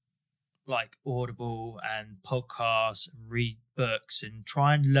like Audible and podcasts, and read books, and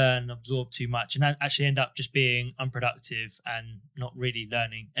try and learn and absorb too much, and actually end up just being unproductive and not really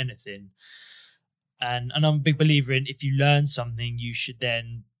learning anything. And I'm a big believer in, if you learn something, you should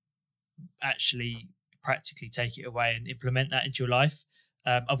then actually practically take it away and implement that into your life.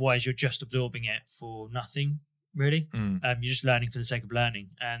 Otherwise, you're just absorbing it for nothing, really. You're just learning for the sake of learning.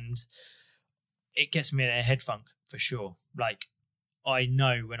 And it gets me in a head funk for sure. Like, I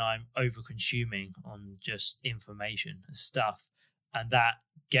know when I'm over consuming on just information and stuff, and that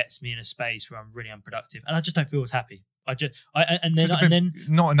gets me in a space where I'm really unproductive and I just don't feel as happy. And then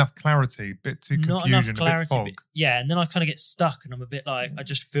not enough clarity, bit too confusion, not enough clarity, a bit fog. And then I kind of get stuck and I'm a bit like, I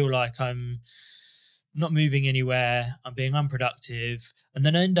just feel like I'm not moving anywhere. I'm being unproductive, and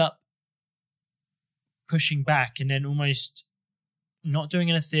then I end up pushing back and then almost not doing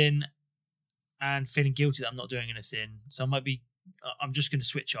anything and feeling guilty that I'm not doing anything. So I'm just going to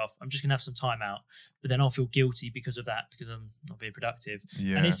switch off. I'm just going to have some time out, but then I'll feel guilty because of that, because I'm not being productive.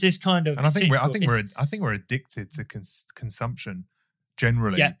 Yeah. And it's this kind of, and I think we're addicted to consumption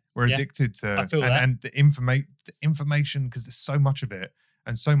generally. Yeah. We're addicted to, I feel that. And the information, because there's so much of it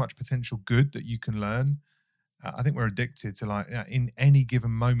and so much potential good that you can learn. I think we're addicted to, like, in any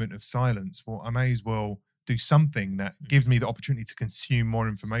given moment of silence, well, I may as well do something that gives me the opportunity to consume more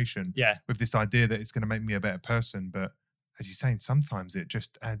information. Yeah. With this idea that it's going to make me a better person, but as you're saying, sometimes it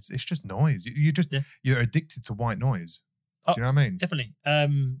just adds, it's just noise. You're addicted to white noise. Do you know what I mean? Definitely.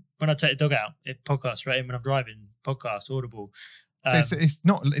 When I take the dog out, it podcasts, right? When I'm driving, podcast, Audible. It's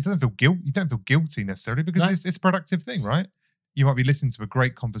not, it doesn't feel guilt. You don't feel guilty necessarily, because it's a productive thing, right? You might be listening to a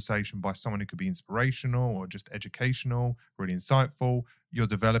great conversation by someone who could be inspirational or just educational, really insightful. You're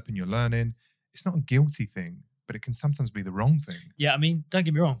developing, you're learning. It's not a guilty thing, but it can sometimes be the wrong thing. Yeah, I mean, don't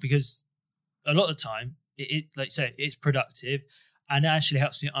get me wrong, because a lot of the time, it like you say, it's productive and it actually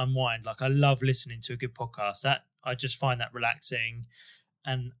helps me unwind. Like, I love listening to a good podcast. That I just find that relaxing,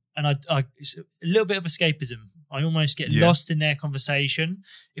 and I it's a little bit of escapism. I almost get lost in their conversation.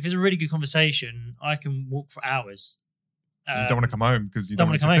 If it's a really good conversation, I can walk for hours. You don't want to come home because you don't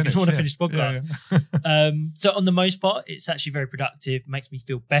want to come home because I want to finish the podcast. Yeah. So on the most part, it's actually very productive. Makes me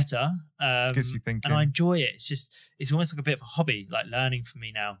feel better. Gets you thinking, and I enjoy it. It's almost like a bit of a hobby, like learning for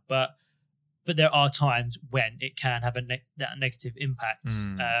me now. But there are times when it can have that negative impact,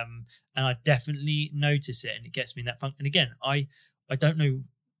 and I definitely notice it, and it gets me in that funk. And again, I don't know,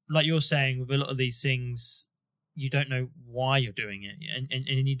 like you're saying, with a lot of these things, you don't know why you're doing it,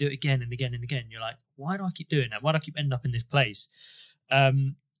 and you do it again and again and again. You're like, why do I keep doing that? Why do I keep ending up in this place? A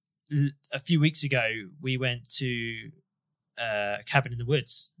few weeks ago, we went to a cabin in the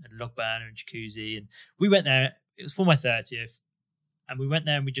woods, a log burner and jacuzzi, and we went there. It was for my 30th. And we went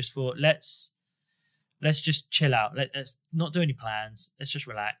there and we just thought, let's just chill out. Let's not do any plans. Let's just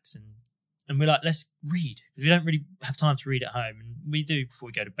relax. And we're like, let's read, because we don't really have time to read at home. And we do before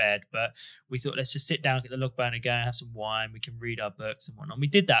we go to bed. But we thought, let's just sit down, get the log burner going, have some wine. We can read our books and whatnot. And we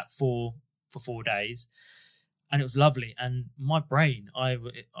did that for 4 days. And it was lovely. And my brain, I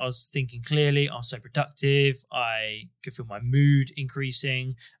was thinking clearly. I was so productive. I could feel my mood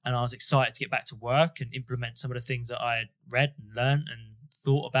increasing. And I was excited to get back to work and implement some of the things that I had read and learned and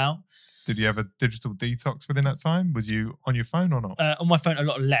thought about. Did you have a digital detox within that time? Was you on your phone or not? On my phone, a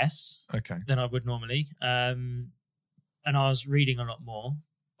lot less than I would normally. And I was reading a lot more.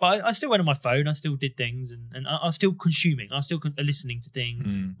 But I still went on my phone. I still did things. And I was still consuming. I was still listening to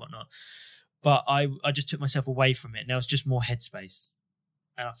things and whatnot. But I just took myself away from it. And there was just more headspace.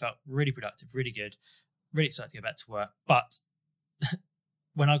 And I felt really productive, really good, really excited to go back to work. But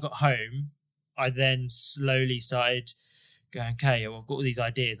when I got home, I then slowly started going, okay, well, I've got all these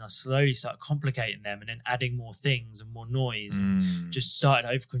ideas. And I slowly started complicating them and then adding more things and more noise. And just started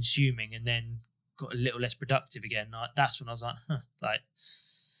over-consuming and then got a little less productive again. That's when I was like, like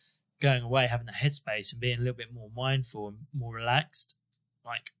going away, having the headspace and being a little bit more mindful and more relaxed,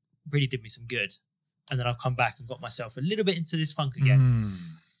 like, really did me some good. And then I've come back and got myself a little bit into this funk again.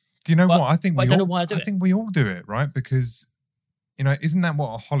 Do you know what? I think I don't know why I do it. I think we all do it, right? Because, isn't that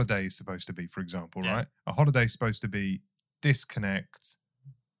what a holiday is supposed to be, for example, right? A holiday is supposed to be disconnect,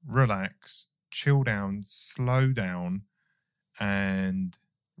 relax, chill down, slow down, and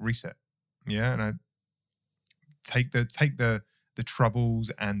reset. Yeah. And I take the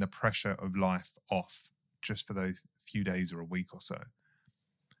troubles and the pressure of life off just for those few days or a week or so.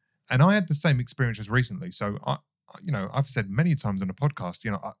 And I had the same experience as recently. So, I've said many times on the podcast,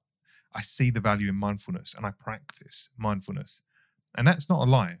 I see the value in mindfulness and I practice mindfulness. And that's not a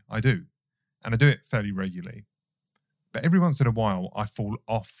lie. I do. And I do it fairly regularly. But every once in a while, I fall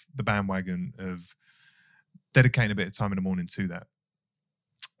off the bandwagon of dedicating a bit of time in the morning to that.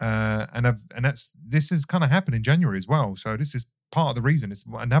 This has kind of happened in January as well. So this is part of the reason. It's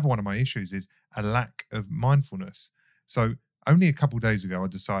another one of my issues is a lack of mindfulness. So only a couple of days ago, I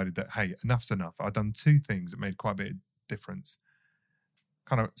decided that, hey, enough's enough. I'd done 2 things that made quite a bit of difference.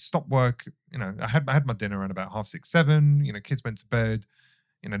 Kind of stopped work. I had my dinner around about 6:30, 7. Kids went to bed.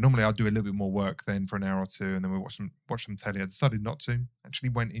 Normally I'd do a little bit more work then for an hour or 2, and then we watch some telly. I decided not to. Actually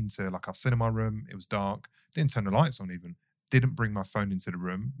went into like our cinema room. It was dark. Didn't turn the lights on even. Didn't bring my phone into the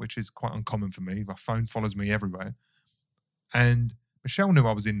room, which is quite uncommon for me. My phone follows me everywhere. And Michelle knew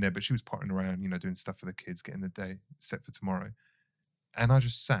I was in there, but she was pottering around, doing stuff for the kids, getting the day set for tomorrow. And I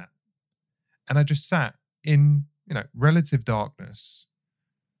just sat. And I just sat in, relative darkness.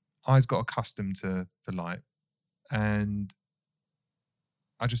 Eyes got accustomed to the light. And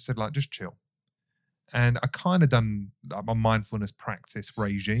I just said, just chill. And I kind of done my mindfulness practice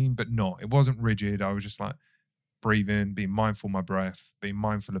regime, but not. It wasn't rigid. I was just breathing, being mindful of my breath, being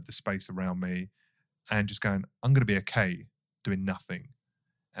mindful of the space around me, and just going, I'm going to be okay doing nothing.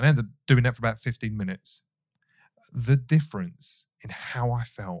 And I ended up doing that for about 15 minutes. The difference in how I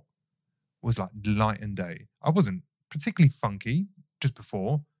felt was like light and day. I wasn't particularly funky just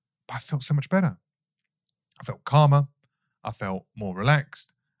before, but I felt so much better. I felt calmer. I felt more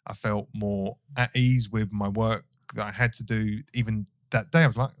relaxed. I felt more at ease with my work that I had to do. Even that day, I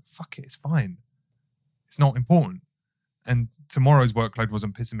was like, fuck it, it's fine. It's not important. And tomorrow's workload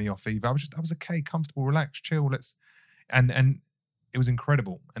wasn't pissing me off either. I was okay, comfortable, relaxed, chill. And it was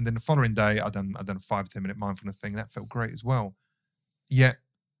incredible. And then the following day, I'd done a 5-10 minute mindfulness thing. That felt great as well. Yet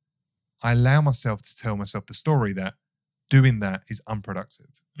I allow myself to tell myself the story that doing that is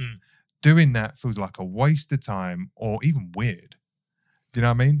unproductive. Doing that feels like a waste of time or even weird. Do you know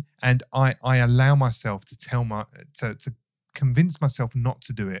what I mean? And I allow myself to to convince myself not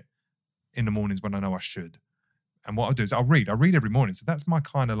to do it in the mornings when I know I should. And what I'll do is I'll read every morning. So that's my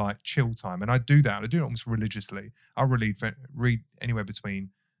kind of chill time. And I do that. I do it almost religiously. I'll read anywhere between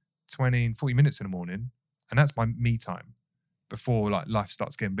 20 and 40 minutes in the morning. And that's my me time before life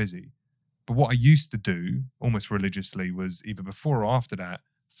starts getting busy. But what I used to do almost religiously was either before or after that,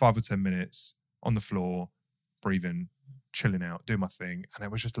 5 or 10 minutes on the floor, breathing, chilling out, doing my thing. And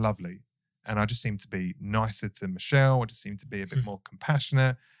it was just lovely. And I just seemed to be nicer to Michelle. I just seemed to be a bit more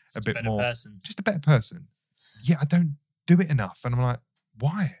compassionate, just a better person. Yeah, I don't do it enough. And I'm like,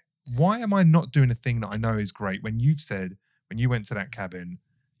 why? Why am I not doing a thing that I know is great? When you've said, when you went to that cabin,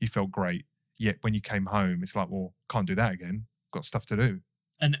 you felt great. Yet when you came home, it's like, well, can't do that again. Got stuff to do.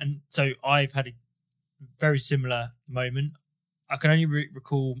 And so I've had a very similar moment. I can only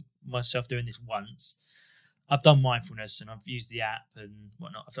recall myself doing this once. I've done mindfulness and I've used the app and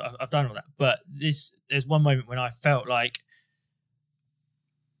whatnot. I've done all that. But there's one moment when I felt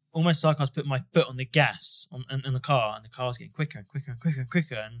almost like I was putting my foot on the gas in the car, and the car was getting quicker and quicker and quicker and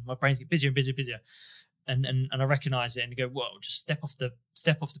quicker, and my brain's getting busier and busier and busier. And I recognise it and go, whoa, just step off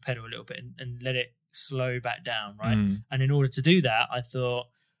the pedal a little bit and let it slow back down, right? And in order to do that, I thought,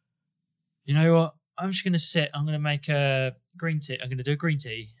 you know what? I'm just going to sit. I'm going to make a green tea. I'm going to do a green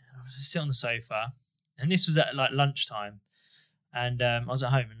tea. I'm going to sit on the sofa. And this was at lunchtime, and I was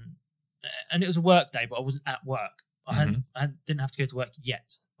at home, and it was a work day, but I wasn't at work. I didn't have to go to work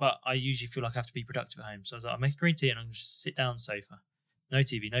yet. But I usually feel like I have to be productive at home. So I was like, I'll make a green tea and I'm going to just sit down on the sofa. No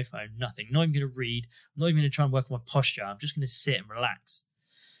TV, no phone, nothing. Not even going to read. I'm not even going to try and work on my posture. I'm just going to sit and relax.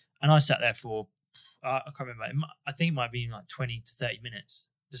 And I sat there for, I can't remember. I think it might have been 20 to 30 minutes.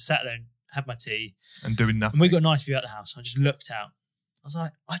 Just sat there and had my tea. And doing nothing. And we got a nice view out the house. I just looked out. I was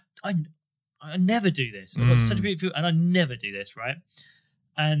like, I never do this. I've got such a beautiful, and I never do this, right?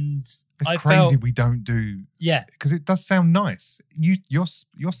 And it's crazy we don't do, yeah, because it does sound nice. You're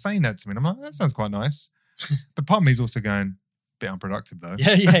saying that to me, and I'm like, that sounds quite nice. But part of me is also going, a bit unproductive though.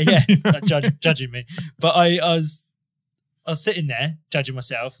 Yeah. Judging me, but I was sitting there judging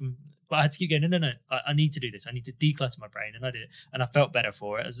myself, but I had to keep going. No. I need to do this. I need to declutter my brain, and I did it, and I felt better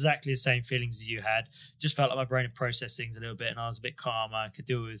for it. Exactly the same feelings as you had. Just felt like my brain had processed things a little bit, and I was a bit calmer. I could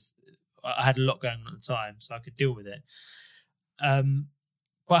deal with. I had a lot going on at the time, so I could deal with it.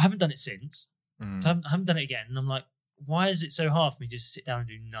 But I haven't done it since. I haven't done it again. And I'm like, why is it so hard for me to just sit down and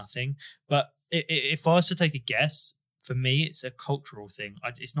do nothing? But if I was to take a guess, for me, it's a cultural thing.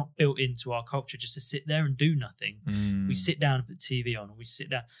 It's not built into our culture just to sit there and do nothing. We sit down and put TV on, or we sit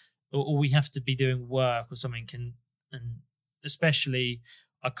down, or we have to be doing work or something. And especially,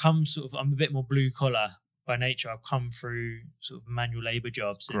 I'm a bit more blue collar by nature. I've come through sort of manual labor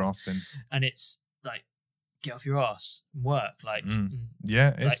jobs. Grafting. And it's like, get off your ass and work.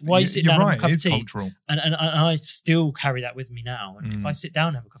 Yeah. Why you sit down and have a cup of tea? Cultural. And I still carry that with me now. And if I sit down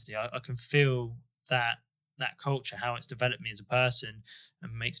and have a cup of tea, I can feel that culture, how it's developed me as a person,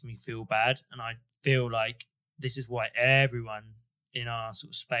 and makes me feel bad. And I feel like this is why everyone in our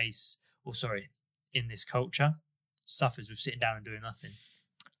sort of space, in this culture, suffers with sitting down and doing nothing.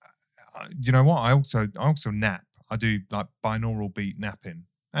 You know what? I also nap. I do like binaural beat napping,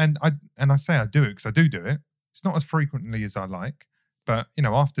 and I say I do it because I do it. It's not as frequently as I like, but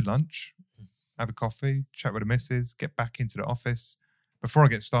after lunch, have a coffee, chat with the missus, get back into the office. Before I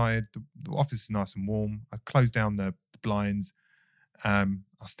get started, the office is nice and warm. I close down the blinds. I'll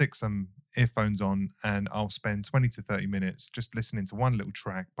stick some earphones on, and I'll spend 20 to 30 minutes just listening to one little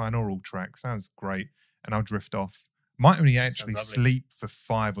track, binaural track. Sounds great, and I'll drift off. Might only actually sleep for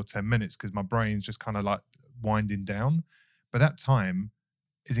 5 or 10 minutes because my brain's just kind of like winding down. But that time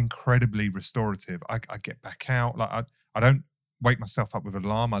is incredibly restorative. I get back out. Like I don't wake myself up with an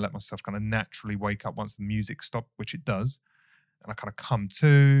alarm. I let myself kind of naturally wake up once the music stops, which it does. And I kind of come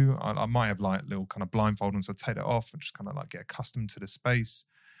to. I might have like little kind of blindfold on, so I take it off and just kind of like get accustomed to the space.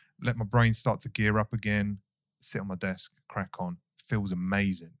 Let my brain start to gear up again. Sit on my desk, crack on. Feels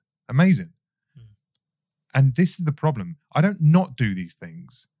amazing. Amazing. And this is the problem. I don't not do these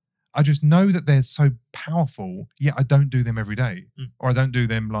things. I just know that they're so powerful, yet I don't do them every day. Or I don't do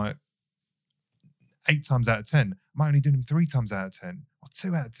them like 8 times out of 10. I might only do them 3 times out of 10 or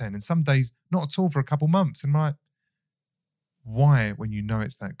 2 out of 10. And some days, not at all for a couple months. And I'm like, why when you know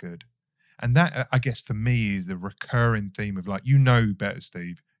it's that good? And that, I guess, for me is the recurring theme of like, better,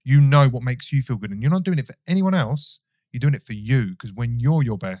 Steve. You know what makes you feel good. And you're not doing it for anyone else. You're doing it for you. Because when you're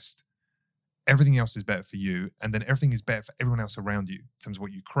your best, everything else is better for you, and then everything is better for everyone else around you in terms of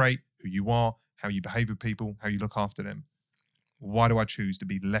what you create, who you are, how you behave with people, how you look after them. Why do I choose to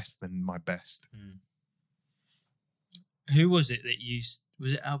be less than my best? Who was it that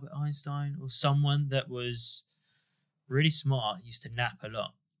was it Albert Einstein or someone that was really smart, used to nap a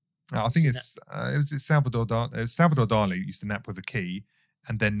lot? I think it was Salvador Dali. Salvador Dali used to nap with a key,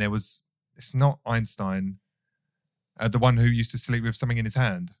 and then there was, it's not Einstein, the one who used to sleep with something in his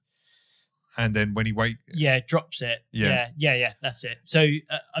hand. And then when he drops it. Yeah, that's it. So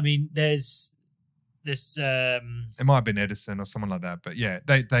I mean, there's this. It might have been Edison or someone like that, but yeah,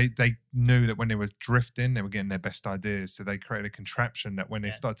 they knew that when they was drifting, they were getting their best ideas. So they created a contraption that when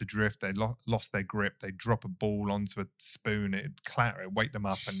they started to drift, they lost their grip. They drop a ball onto a spoon, it'd clatter, it'd wake them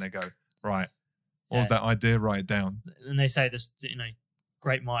up, and they go, right, what was that idea? Write it down. And they say this,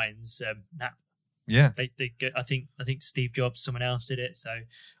 great minds nap. Yeah, they I think Steve Jobs, someone else did it. So,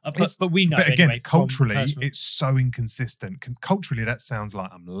 but we know. But again, anyway, culturally, it's so inconsistent. Culturally, that sounds like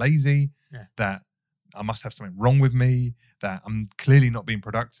I'm lazy. Yeah. That I must have something wrong with me. That I'm clearly not being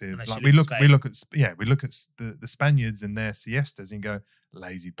productive. Like we look at the Spaniards and their siestas and go,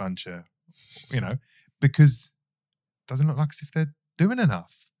 lazy bunch of, because it doesn't look like as if they're doing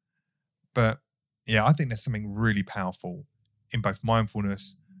enough. But yeah, I think there's something really powerful in both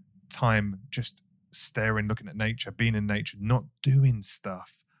mindfulness, time, just staring, looking at nature, being in nature, not doing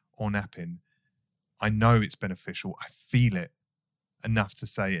stuff or napping. I know it's beneficial. I feel it enough to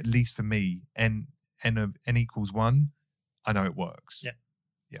say, at least for me, n equals 1, I know it works. Yeah.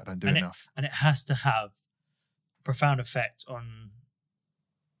 Yeah, I don't do enough. And it has to have a profound effect on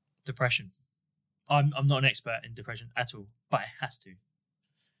depression. I'm not an expert in depression at all, but it has to.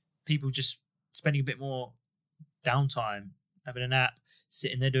 People just spending a bit more downtime, having a nap,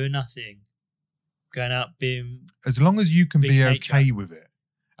 sitting there doing nothing, going out being... As long as you can be nature. Okay with it.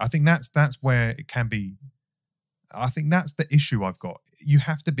 I think that's where it can be... I think that's the issue I've got. You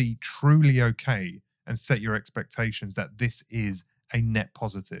have to be truly okay and set your expectations that this is a net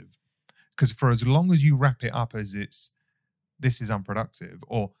positive. Because for as long as you wrap it up as this is unproductive,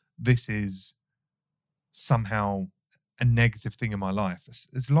 or this is somehow a negative thing in my life,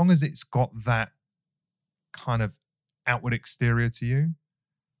 as long as it's got that kind of outward exterior to you,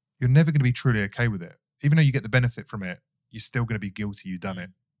 you're never going to be truly okay with it. Even though you get the benefit from it, you're still going to be guilty you've done it.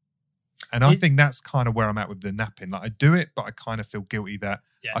 And I think that's kind of where I'm at with the napping. Like I do it, but I kind of feel guilty that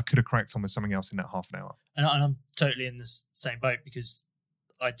I could have cracked on with something else in that half an hour. And I'm totally in the same boat because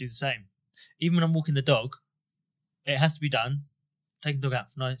I do the same. Even when I'm walking the dog, it has to be done. Taking the dog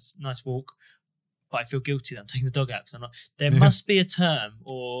out for a nice walk, but I feel guilty that I'm taking the dog out because I'm not. There must be a term,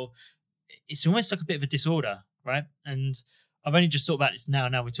 or it's almost like a bit of a disorder, right? And I've only just thought about this now.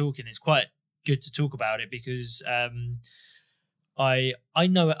 Now we're talking. It's quite good to talk about it because I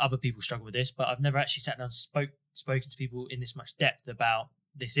know other people struggle with this, but I've never actually sat down and spoken to people in this much depth about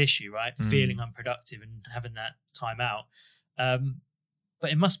this issue, right? Feeling unproductive and having that time out.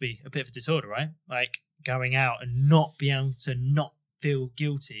 But it must be a bit of a disorder, right? Like going out and not being able to not feel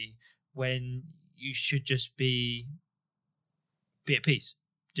guilty when you should just be at peace.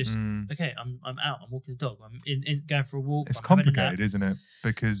 Just okay, I'm out, I'm walking the dog, I'm in going for a walk. It's complicated, isn't it?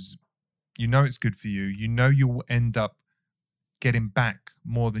 Because you know it's good for you. You know you'll end up getting back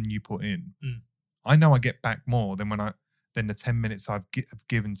more than you put in. I know I get back more than than the 10 minutes I've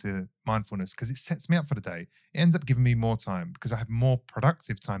given to mindfulness, because it sets me up for the day. It ends up giving me more time because I have more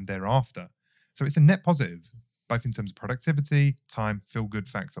productive time thereafter. So it's a net positive, both in terms of productivity, time, feel good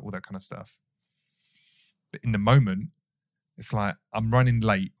factor, all that kind of stuff. But in the moment, it's like I'm running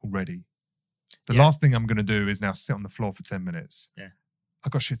late already. The last thing I'm going to do is now sit on the floor for 10 minutes. Yeah.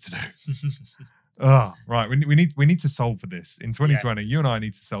 I've got shit to do. Oh, right. We need to solve for this. In 2020, you and I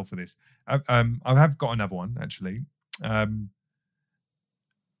need to solve for this. I have got another one, actually. The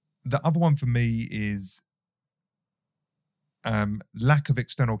other one for me is lack of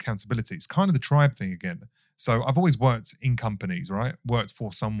external accountability. It's kind of the tribe thing again. So I've always worked in companies, right? Worked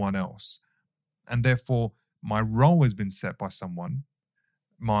for someone else. And therefore, my role has been set by someone.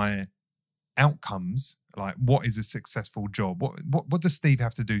 My outcomes, like what is a successful job? What does Steve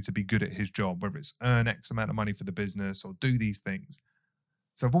have to do to be good at his job? Whether it's earn X amount of money for the business or do these things.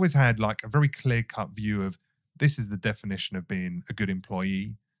 So I've always had like a very clear-cut view of this is the definition of being a good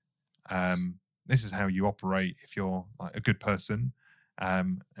employee. This is how you operate if you're like a good person.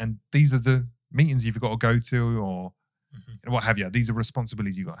 And these are the meetings you've got to go to or what have you. These are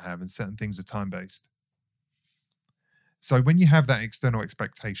responsibilities you've got to have, and certain things are time-based. So when you have that external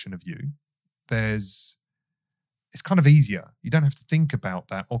expectation of you, it's kind of easier. You don't have to think about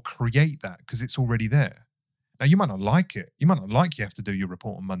that or create that because it's already there. Now, you might not like it. You might not like you have to do your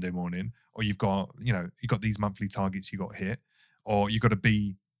report on Monday morning, or you've got these monthly targets you got to hit, or you've got to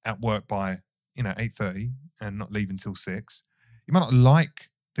be at work by 8:30 and not leave until 6. You might not like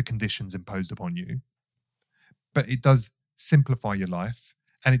the conditions imposed upon you, but it does simplify your life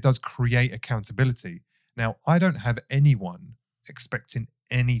and it does create accountability. Now, I don't have anyone expecting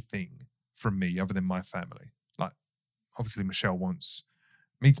anything from me other than my family. Like, obviously, Michelle wants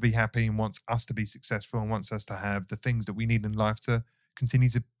me to be happy and wants us to be successful and wants us to have the things that we need in life to continue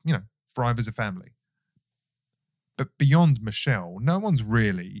to, thrive as a family. But beyond Michelle, no one's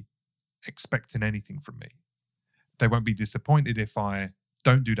really expecting anything from me. They won't be disappointed if I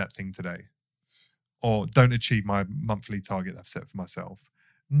don't do that thing today or don't achieve my monthly target I've set for myself.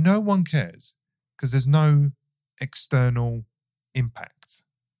 No one cares because there's no external impact.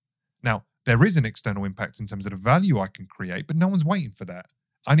 Now, there is an external impact in terms of the value I can create, but no one's waiting for that.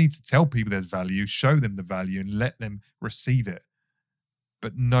 I need to tell people there's value, show them the value, and let them receive it.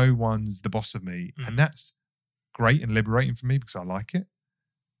 But no one's the boss of me. And that's great and liberating for me because I like it.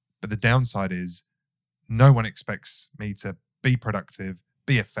 But the downside is no one expects me to be productive,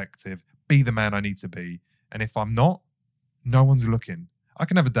 be effective, be the man I need to be. And if I'm not, no one's looking. I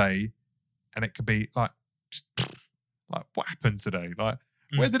can have a day and it could be like what happened today? Like,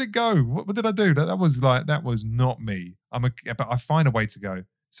 where did it go? What did I do? That was not me. But I find a way to go,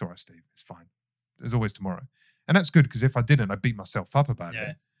 it's all right, Steve. It's fine. There's always tomorrow. And that's good because if I didn't, I'd beat myself up about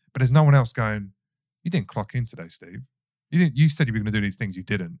it. But there's no one else going, you didn't clock in today, Steve. You said you were going to do these things. You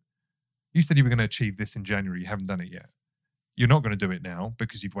didn't. You said you were going to achieve this in January. You haven't done it yet. You're not going to do it now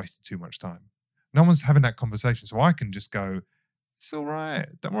because you've wasted too much time. No one's having that conversation. So I can just go, it's all right.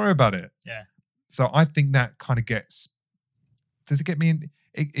 Don't worry about it. Yeah. So I think that kind of does it get me in?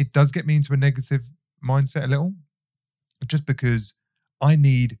 It does get me into a negative mindset a little, just because I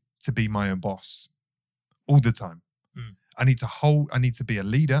need to be my own boss all the time. I need to be a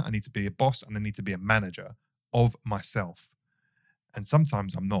leader, I need to be a boss, and I need to be a manager of myself. And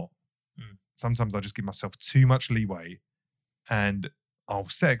sometimes I'm not. Sometimes I just give myself too much leeway and I'll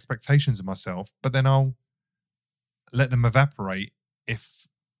set expectations of myself, but then I'll let them evaporate if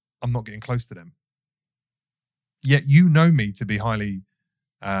I'm not getting close to them. Yet you know me to be highly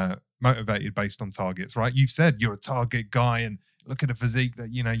motivated based on targets, right? You've said you're a target guy and look at the physique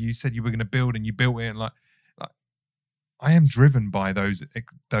that, you said you were going to build and you built it. And like I am driven by those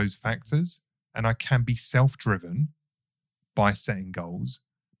factors, and I can be self-driven by setting goals,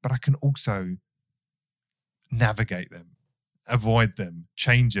 but I can also navigate them, avoid them,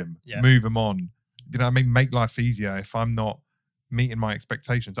 change them, move them on. You know what I mean? Make life easier if I'm not meeting my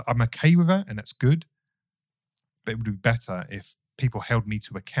expectations. I'm okay with that, and that's good. But it would be better if people held me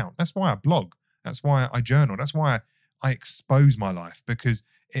to account. That's why I blog. That's why I journal. That's why I expose my life, because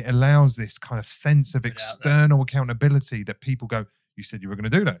it allows this kind of sense of external accountability that people go, you said you were going to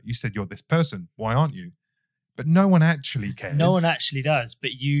do that. You said you're this person. Why aren't you? But no one actually cares. No one actually does,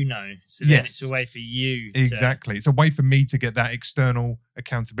 but you know. So then it's a way for you. Exactly. It's a way for me to get that external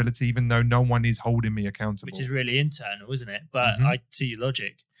accountability, even though no one is holding me accountable. Which is really internal, isn't it? But I see your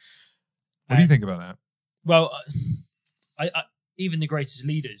logic. What do you think about that? Well, I even the greatest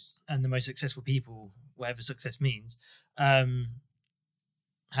leaders and the most successful people, whatever success means,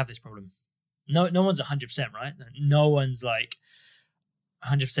 have this problem. No one's 100%, right? No one's like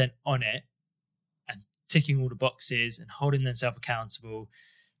 100% on it. ticking all the boxes and holding themselves accountable.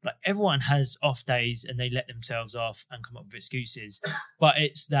 Like everyone has off days and they let themselves off and come up with excuses, but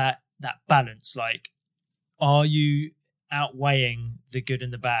it's that balance. Like, are you outweighing the good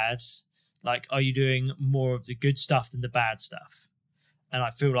and the bad? Like, are you doing more of the good stuff than the bad stuff? And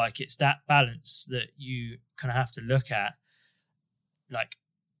I feel like it's that balance that you kind of have to look at. Like,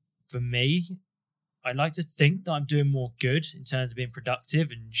 for me, I like to think that I'm doing more good in terms of being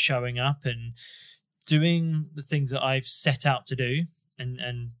productive and showing up and doing the things that I've set out to do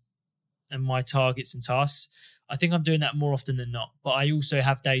and my targets and tasks. I think I'm doing that more often than not, but I also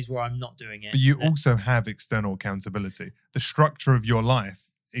have days where I'm not doing it. But you also have external accountability. The structure of your life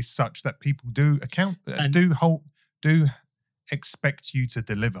is such that people do expect you to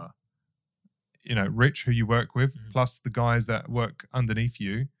deliver. You know, Rich, who you work with, plus the guys that work underneath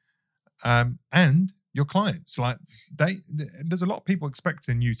you, and your clients. Like there's a lot of people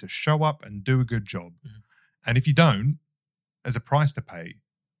expecting you to show up and do a good job. And if you don't, there's a price to pay,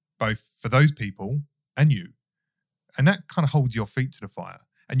 both for those people and you. And that kind of holds your feet to the fire.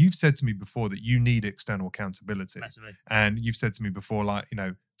 And you've said to me before that you need external accountability. Massively. And you've said to me before, like, you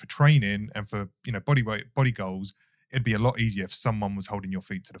know, for training and for, you know, body weight, body goals, it'd be a lot easier if someone was holding your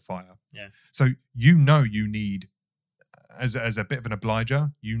feet to the fire. Yeah. So, you know, you need, as a bit of an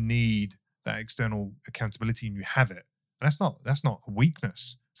obliger, you need that external accountability and you have it. And that's not a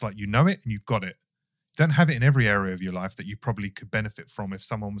weakness. It's like, you know it and you've got it. Don't have it in every area of your life that you probably could benefit from if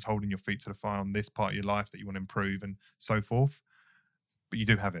someone was holding your feet to the fire on this part of your life that you want to improve and so forth. But you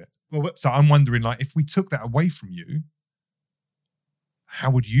do have it. Well, so I'm wondering, like, if we took that away from you, how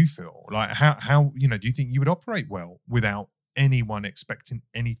would you feel? Like, how you know, do you think you would operate well without anyone expecting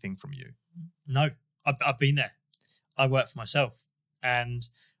anything from you? No, I've been there. I work for myself and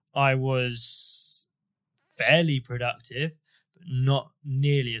I was fairly productive, but not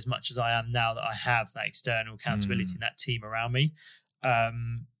nearly as much as I am now that I have that external accountability and that team around me.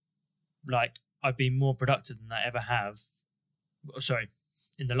 Like, I've been more productive than I ever have. Sorry,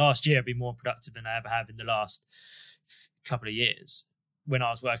 in the last year, I've been more productive than I ever have in the last couple of years when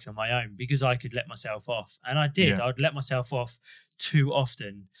I was working on my own, because I could let myself off. And I did. Yeah. I'd let myself off too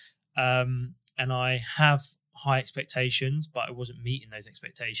often. And I have high expectations, but I wasn't meeting those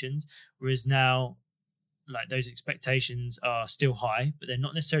expectations. Whereas now, like, those expectations are still high, but they're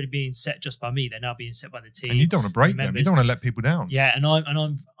not necessarily being set just by me. They're now being set by the team. And you don't want to break them. You don't want to let people down. Yeah, and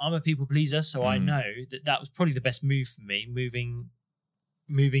I'm a people pleaser, so I know that was probably the best move for me.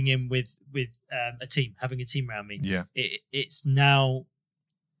 Moving in with a team, having a team around me. Yeah, it's now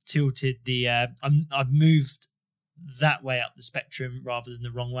tilted the. I've moved that way up the spectrum rather than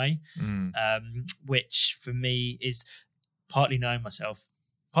the wrong way, which for me is partly knowing myself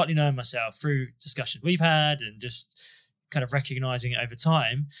through discussions we've had and just kind of recognizing it over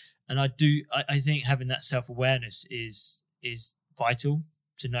time. And I think having that self-awareness is vital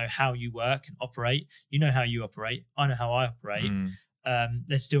to know how you work and operate. You know how you operate. I know how I operate.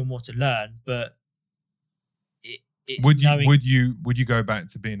 There's still more to learn, but it's would you go back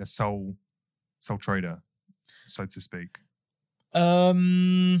to being a sole trader, so to speak?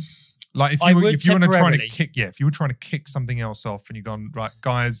 Like if you were trying to kick something else off and you've gone, right,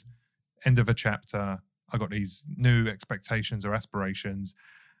 guys, end of a chapter, I got these new expectations or aspirations,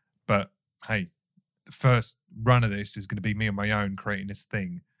 but hey, the first run of this is going to be me on my own creating this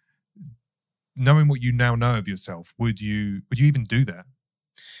thing. Knowing what you now know of yourself, would you even do that?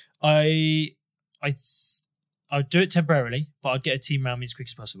 I'd do it temporarily, but I'd get a team around me as quick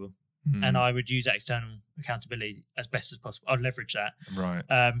as possible. And I would use that external accountability as best as possible. I'd leverage that. Right.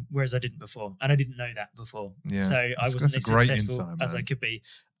 Whereas I didn't before. And I didn't know that before. Yeah. So I wasn't as successful as I could be.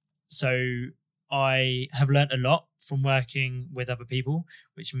 So I have learned a lot from working with other people,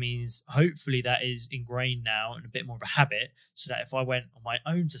 which means hopefully that is ingrained now and a bit more of a habit, so that if I went on my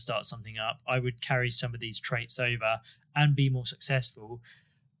own to start something up, I would carry some of these traits over and be more successful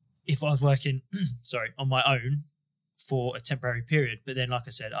if I was working on my own for a temporary period. But then, like I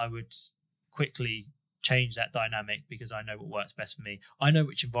said, I would quickly change that dynamic because I know what works best for me. I know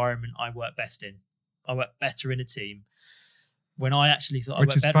which environment I work best in. I work better in a team. When I actually thought,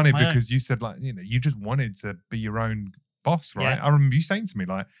 which is funny because you said, like, you know, you just wanted to be your own boss, right? Yeah. I remember you saying to me,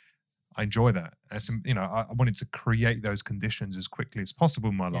 like, I enjoy that. You know, I wanted to create those conditions as quickly as possible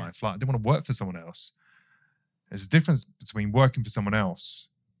in my life. Like, I didn't want to work for someone else. There's a difference between working for someone else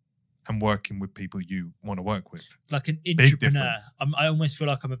and working with people you want to work with. Like an entrepreneur. I almost feel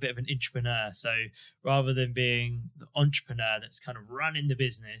like I'm a bit of an entrepreneur. So rather than being the entrepreneur that's kind of running the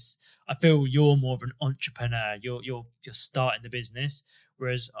business, I feel you're more of an entrepreneur. You're starting the business.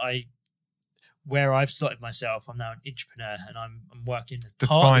 Whereas where I've started myself, I'm now an entrepreneur, and I'm working as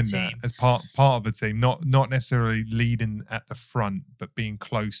Define part of the that team. as part of a team, not necessarily leading at the front, but being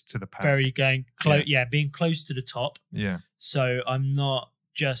close to the pack. Very going close, being close to the top. Yeah. So I'm not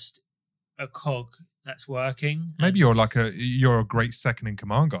just a cog that's working. Maybe you're a great second in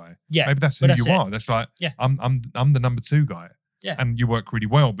command guy. Yeah. Maybe that's who you are. That's like, yeah, I'm the number 2 guy. Yeah. And you work really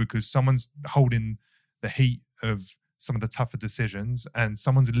well because someone's holding the heat of some of the tougher decisions and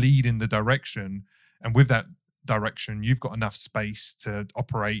someone's leading the direction. And with that direction, you've got enough space to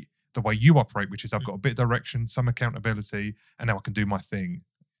operate the way you operate, which is I've got a bit of direction, some accountability, and now I can do my thing.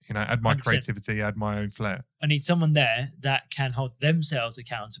 Add my 100%. Creativity, add my own flair. I need someone there that can hold themselves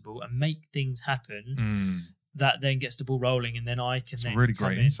accountable and make things happen. That then gets the ball rolling, and then I can. It's a really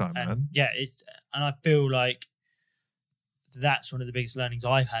great insight, man. Yeah, and I feel like that's one of the biggest learnings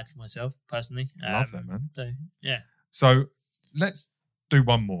I've had for myself personally. Love that, man. So yeah. So let's do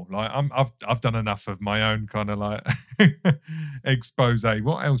one more. Like I've done enough of my own kind of like expose.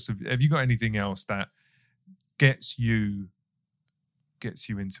 What else have you got? Anything else that gets you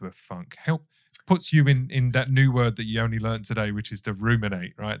into a funk? Puts you in that new word that you only learned today, which is to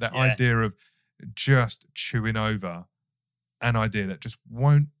ruminate, right? That idea of just chewing over an idea that just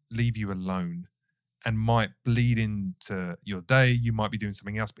won't leave you alone and might bleed into your day. You might be doing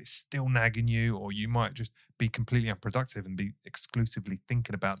something else, but it's still nagging you, or you might just be completely unproductive and be exclusively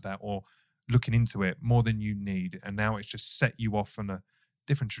thinking about that or looking into it more than you need. And now it's just set you off on a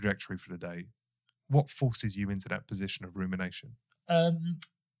different trajectory for the day. What forces you into that position of rumination?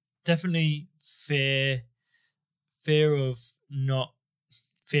 Definitely fear of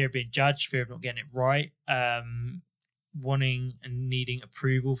being judged, fear of not getting it right, wanting and needing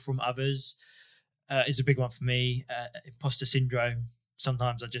approval from others is a big one for me. Imposter syndrome.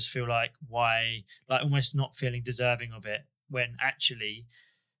 Sometimes I just feel like almost not feeling deserving of it, when actually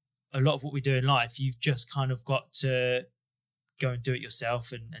a lot of what we do in life, you've just kind of got to go and do it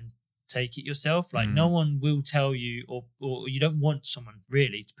yourself and take it yourself. Like no one will tell you, or you don't want someone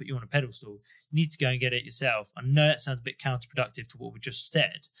really to put you on a pedestal. You need to go and get it yourself. I know that sounds a bit counterproductive to what we just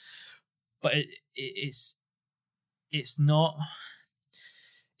said, but it's not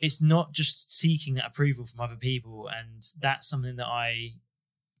just seeking that approval from other people, and that's something that I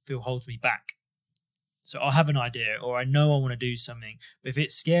feel holds me back. So I'll have an idea, or I know I want to do something, but if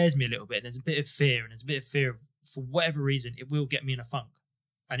it scares me a little bit, and there's a bit of fear, for whatever reason, it will get me in a funk.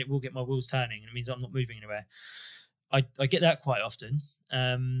 And it will get my wheels turning, and it means I'm not moving anywhere. I get that quite often.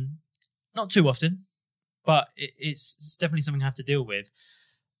 Not too often, but it's definitely something I have to deal with.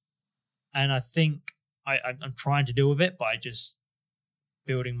 And I think I'm trying to deal with it by just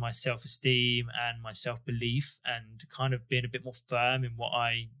building my self-esteem and my self-belief, and kind of being a bit more firm in what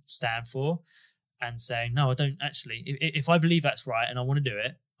I stand for, and saying, no, I don't actually. If I believe that's right and I want to do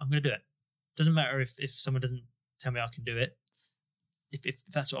it, I'm going to do it. Doesn't matter if someone doesn't tell me I can do it. If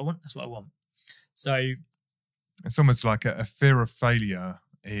that's what I want, that's what I want. So it's almost like a fear of failure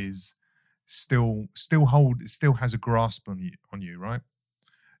is still has a grasp on you, right?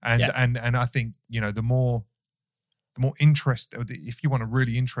 And I think the more interest, if you want a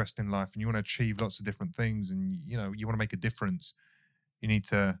really interest in life and you want to achieve lots of different things, and you want to make a difference, you need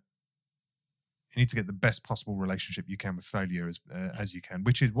to get the best possible relationship you can with failure as you can.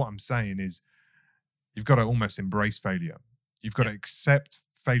 Which is what I'm saying is you've got to almost embrace failure. You've got to accept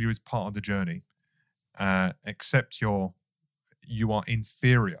failure as part of the journey. Accept you are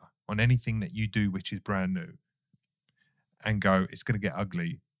inferior on anything that you do which is brand new, and go, it's going to get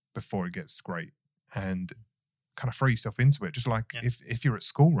ugly before it gets great, and kind of throw yourself into it. Just like if you're at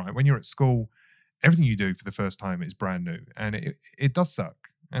school, right? When you're at school, everything you do for the first time is brand new, and it does suck.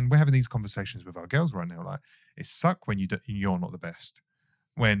 And we're having these conversations with our girls right now. Like, it sucks when you're not the best,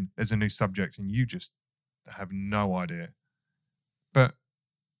 when there's a new subject and you just have no idea. But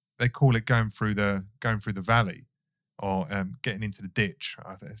they call it going through the valley, or getting into the ditch.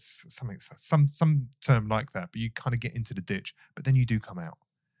 It's some term like that. But you kind of get into the ditch, but then you do come out,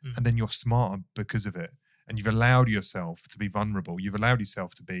 and then you're smarter because of it. And you've allowed yourself to be vulnerable. You've allowed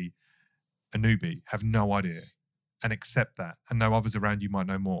yourself to be a newbie, have no idea, and accept that. And know others around you might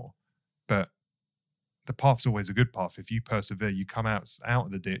know more, but the path's always a good path. If you persevere, you come out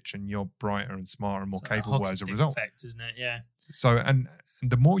of the ditch, and you're brighter and smarter and more capable as a result. Effect, isn't it? Yeah. So, and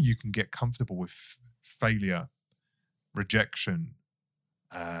the more you can get comfortable with failure, rejection,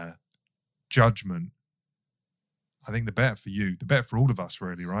 judgment, I think the better for you, the better for all of us,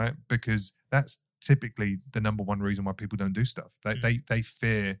 really, right? Because that's typically the number one reason why people don't do stuff. They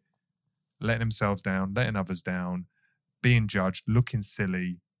fear letting themselves down, letting others down, being judged, looking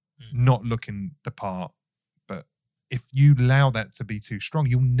silly, not looking the part. But if you allow that to be too strong,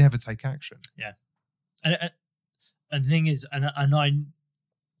 you'll never take action. And the thing is,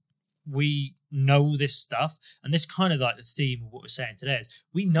 we know all this stuff, and this kind of like the theme of what we're saying today is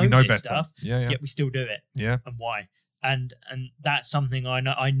we know this better stuff, yet we still do it. Yeah. And why? And that's something I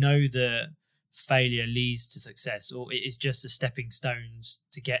know. I know that failure leads to success, or it is just a stepping stones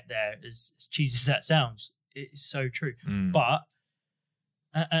to get there. As cheesy as that sounds, it's so true. But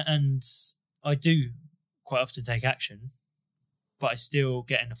and I do quite often take action, but I still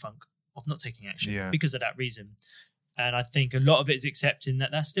get in the funk of not taking action because of that reason. And I think a lot of it is accepting that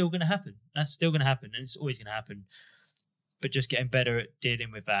that's still going to happen. That's still going to happen, and it's always going to happen. But just getting better at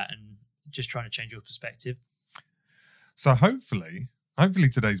dealing with that and just trying to change your perspective. So hopefully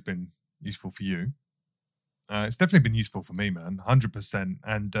today's been useful for you. It's definitely been useful for me, man, 100%.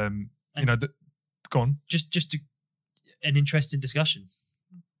 And you know, go on. Just an interesting discussion.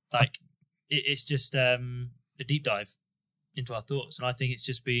 Like it's just a deep dive into our thoughts, and I think it's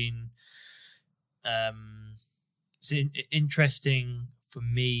just been it's interesting for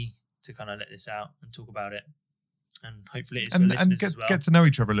me to kind of let this out and talk about it, and hopefully it's for listeners as well. Get to know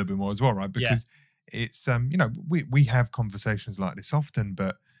each other a little bit more as well, right? Because it's you know, we have conversations like this often,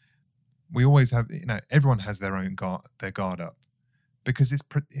 but we always have, you know, everyone has their own guard up, because it's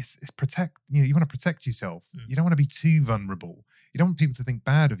protect, you know, you want to protect yourself. You don't want to be too vulnerable. You don't want people to think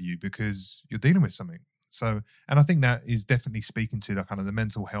bad of you because you're dealing with something. So, and I think that is definitely speaking to the kind of the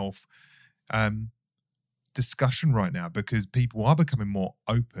mental health discussion right now, because people are becoming more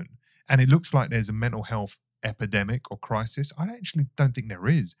open, and it looks like there's a mental health epidemic or crisis. I actually don't think there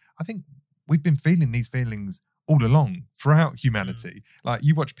is. I think we've been feeling these feelings all along throughout humanity. Like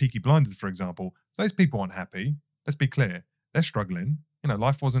you watch Peaky Blinders, for example, those people aren't happy. Let's be clear. They're struggling. You know,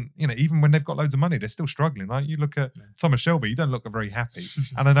 life wasn't, you know, even when they've got loads of money, they're still struggling. Like you look at Thomas Shelby, you don't look very happy.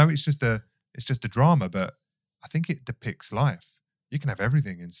 And I know it's just a drama, but I think it depicts life. You can have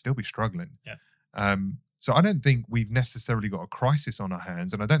everything and still be struggling. So I don't think we've necessarily got a crisis on our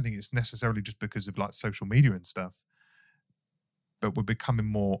hands, and I don't think it's necessarily just because of like social media and stuff, but we're becoming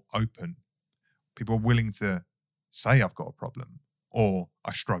more open. People are willing to say, I've got a problem or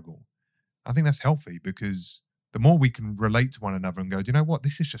I struggle. I think that's healthy, because the more we can relate to one another and go, do you know what?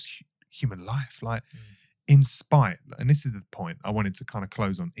 This is just human life. Like in spite, and this is the point I wanted to kind of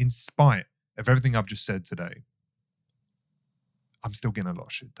close on, in spite of everything I've just said today, I'm still getting a lot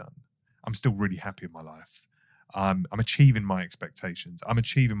of shit done. I'm still really happy in my life. I'm achieving my expectations. I'm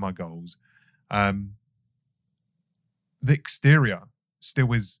achieving my goals. The exterior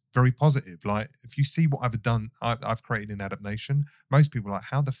still is very positive. Like if you see what I've created in Adapt Nation, most people are like,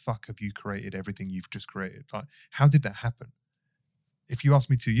 how the fuck have you created everything you've just created? Like, how did that happen? If you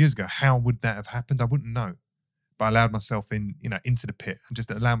asked me 2 years ago, how would that have happened? I wouldn't know. But I allowed myself into the pit and just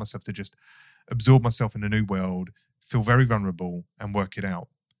allow myself to just absorb myself in a new world, feel very vulnerable and work it out.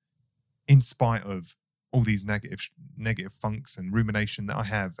 In spite of all these negative funks and rumination that I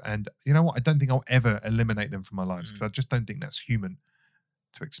have. And you know what? I don't think I'll ever eliminate them from my lives, because I just don't think that's human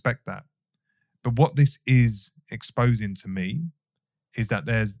to expect that. But what this is exposing to me is that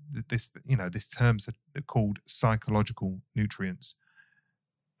there's this, you know, this term's called psychological nutrients.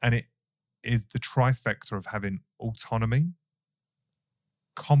 And it is the trifecta of having autonomy,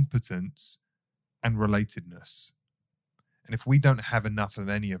 competence, and relatedness. And if we don't have enough of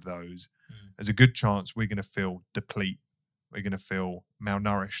any of those, there's a good chance we're going to feel deplete. We're going to feel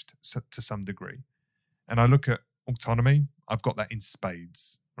malnourished to some degree. And I look at autonomy, I've got that in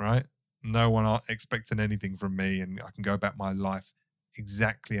spades, right? No one expecting anything from me, and I can go about my life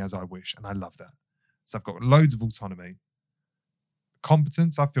exactly as I wish. And I love that. So I've got loads of autonomy.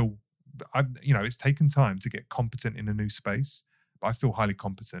 Competence, I feel, it's taken time to get competent in a new space, but I feel highly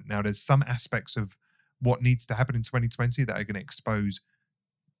competent. Now, there's some aspects of what needs to happen in 2020 that are going to expose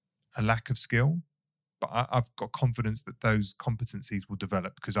a lack of skill, but I've got confidence that those competencies will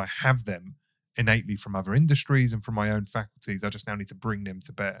develop because I have them innately from other industries and from my own faculties. I just now need to bring them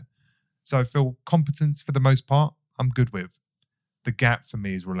to bear. So I feel competence for the most part, I'm good with. The gap for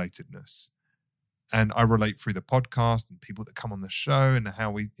me is relatedness. And I relate through the podcast and people that come on the show and how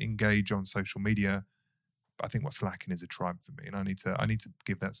we engage on social media. But I think what's lacking is a tribe for me. And I need to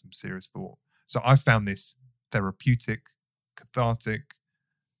give that some serious thought. So I found this therapeutic, cathartic,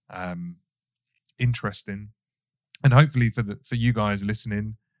 interesting. And hopefully for you guys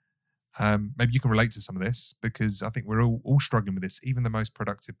listening, maybe you can relate to some of this, because I think we're all struggling with this. Even the most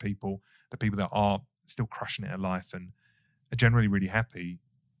productive people, the people that are still crushing it at life and are generally really happy,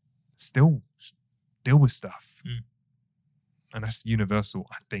 still deal with stuff. And that's universal,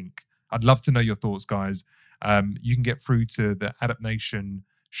 I think. I'd love to know your thoughts, guys. You can get through to the Adapt Nation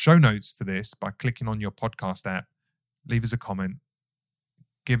show notes for this by clicking on your podcast app leave us a comment,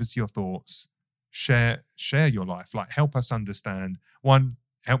 give us your thoughts, share your life, like help us understand. One,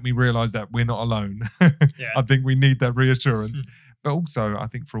 help me realize that we're not alone. Yeah. I think we need that reassurance. But also, I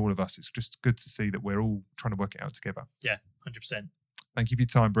think for all of us, it's just good to see that we're all trying to work it out together. Yeah, 100%. Thank you for your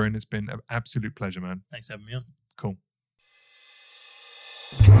time, Bryn. It's been an absolute pleasure, man. Thanks for having me on. Cool.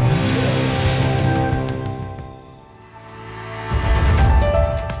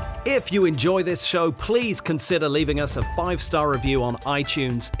 If you enjoy this show, please consider leaving us a 5-star review on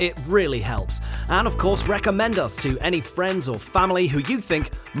iTunes. It really helps. And of course, recommend us to any friends or family who you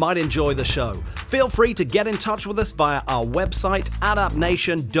think might enjoy the show. Feel free to get in touch with us via our website,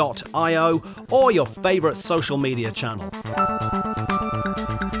 adaptnation.io, or your favourite social media channel.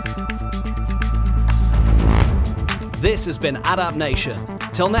 This has been Adapt Nation.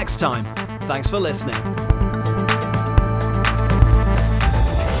 Till next time, thanks for listening.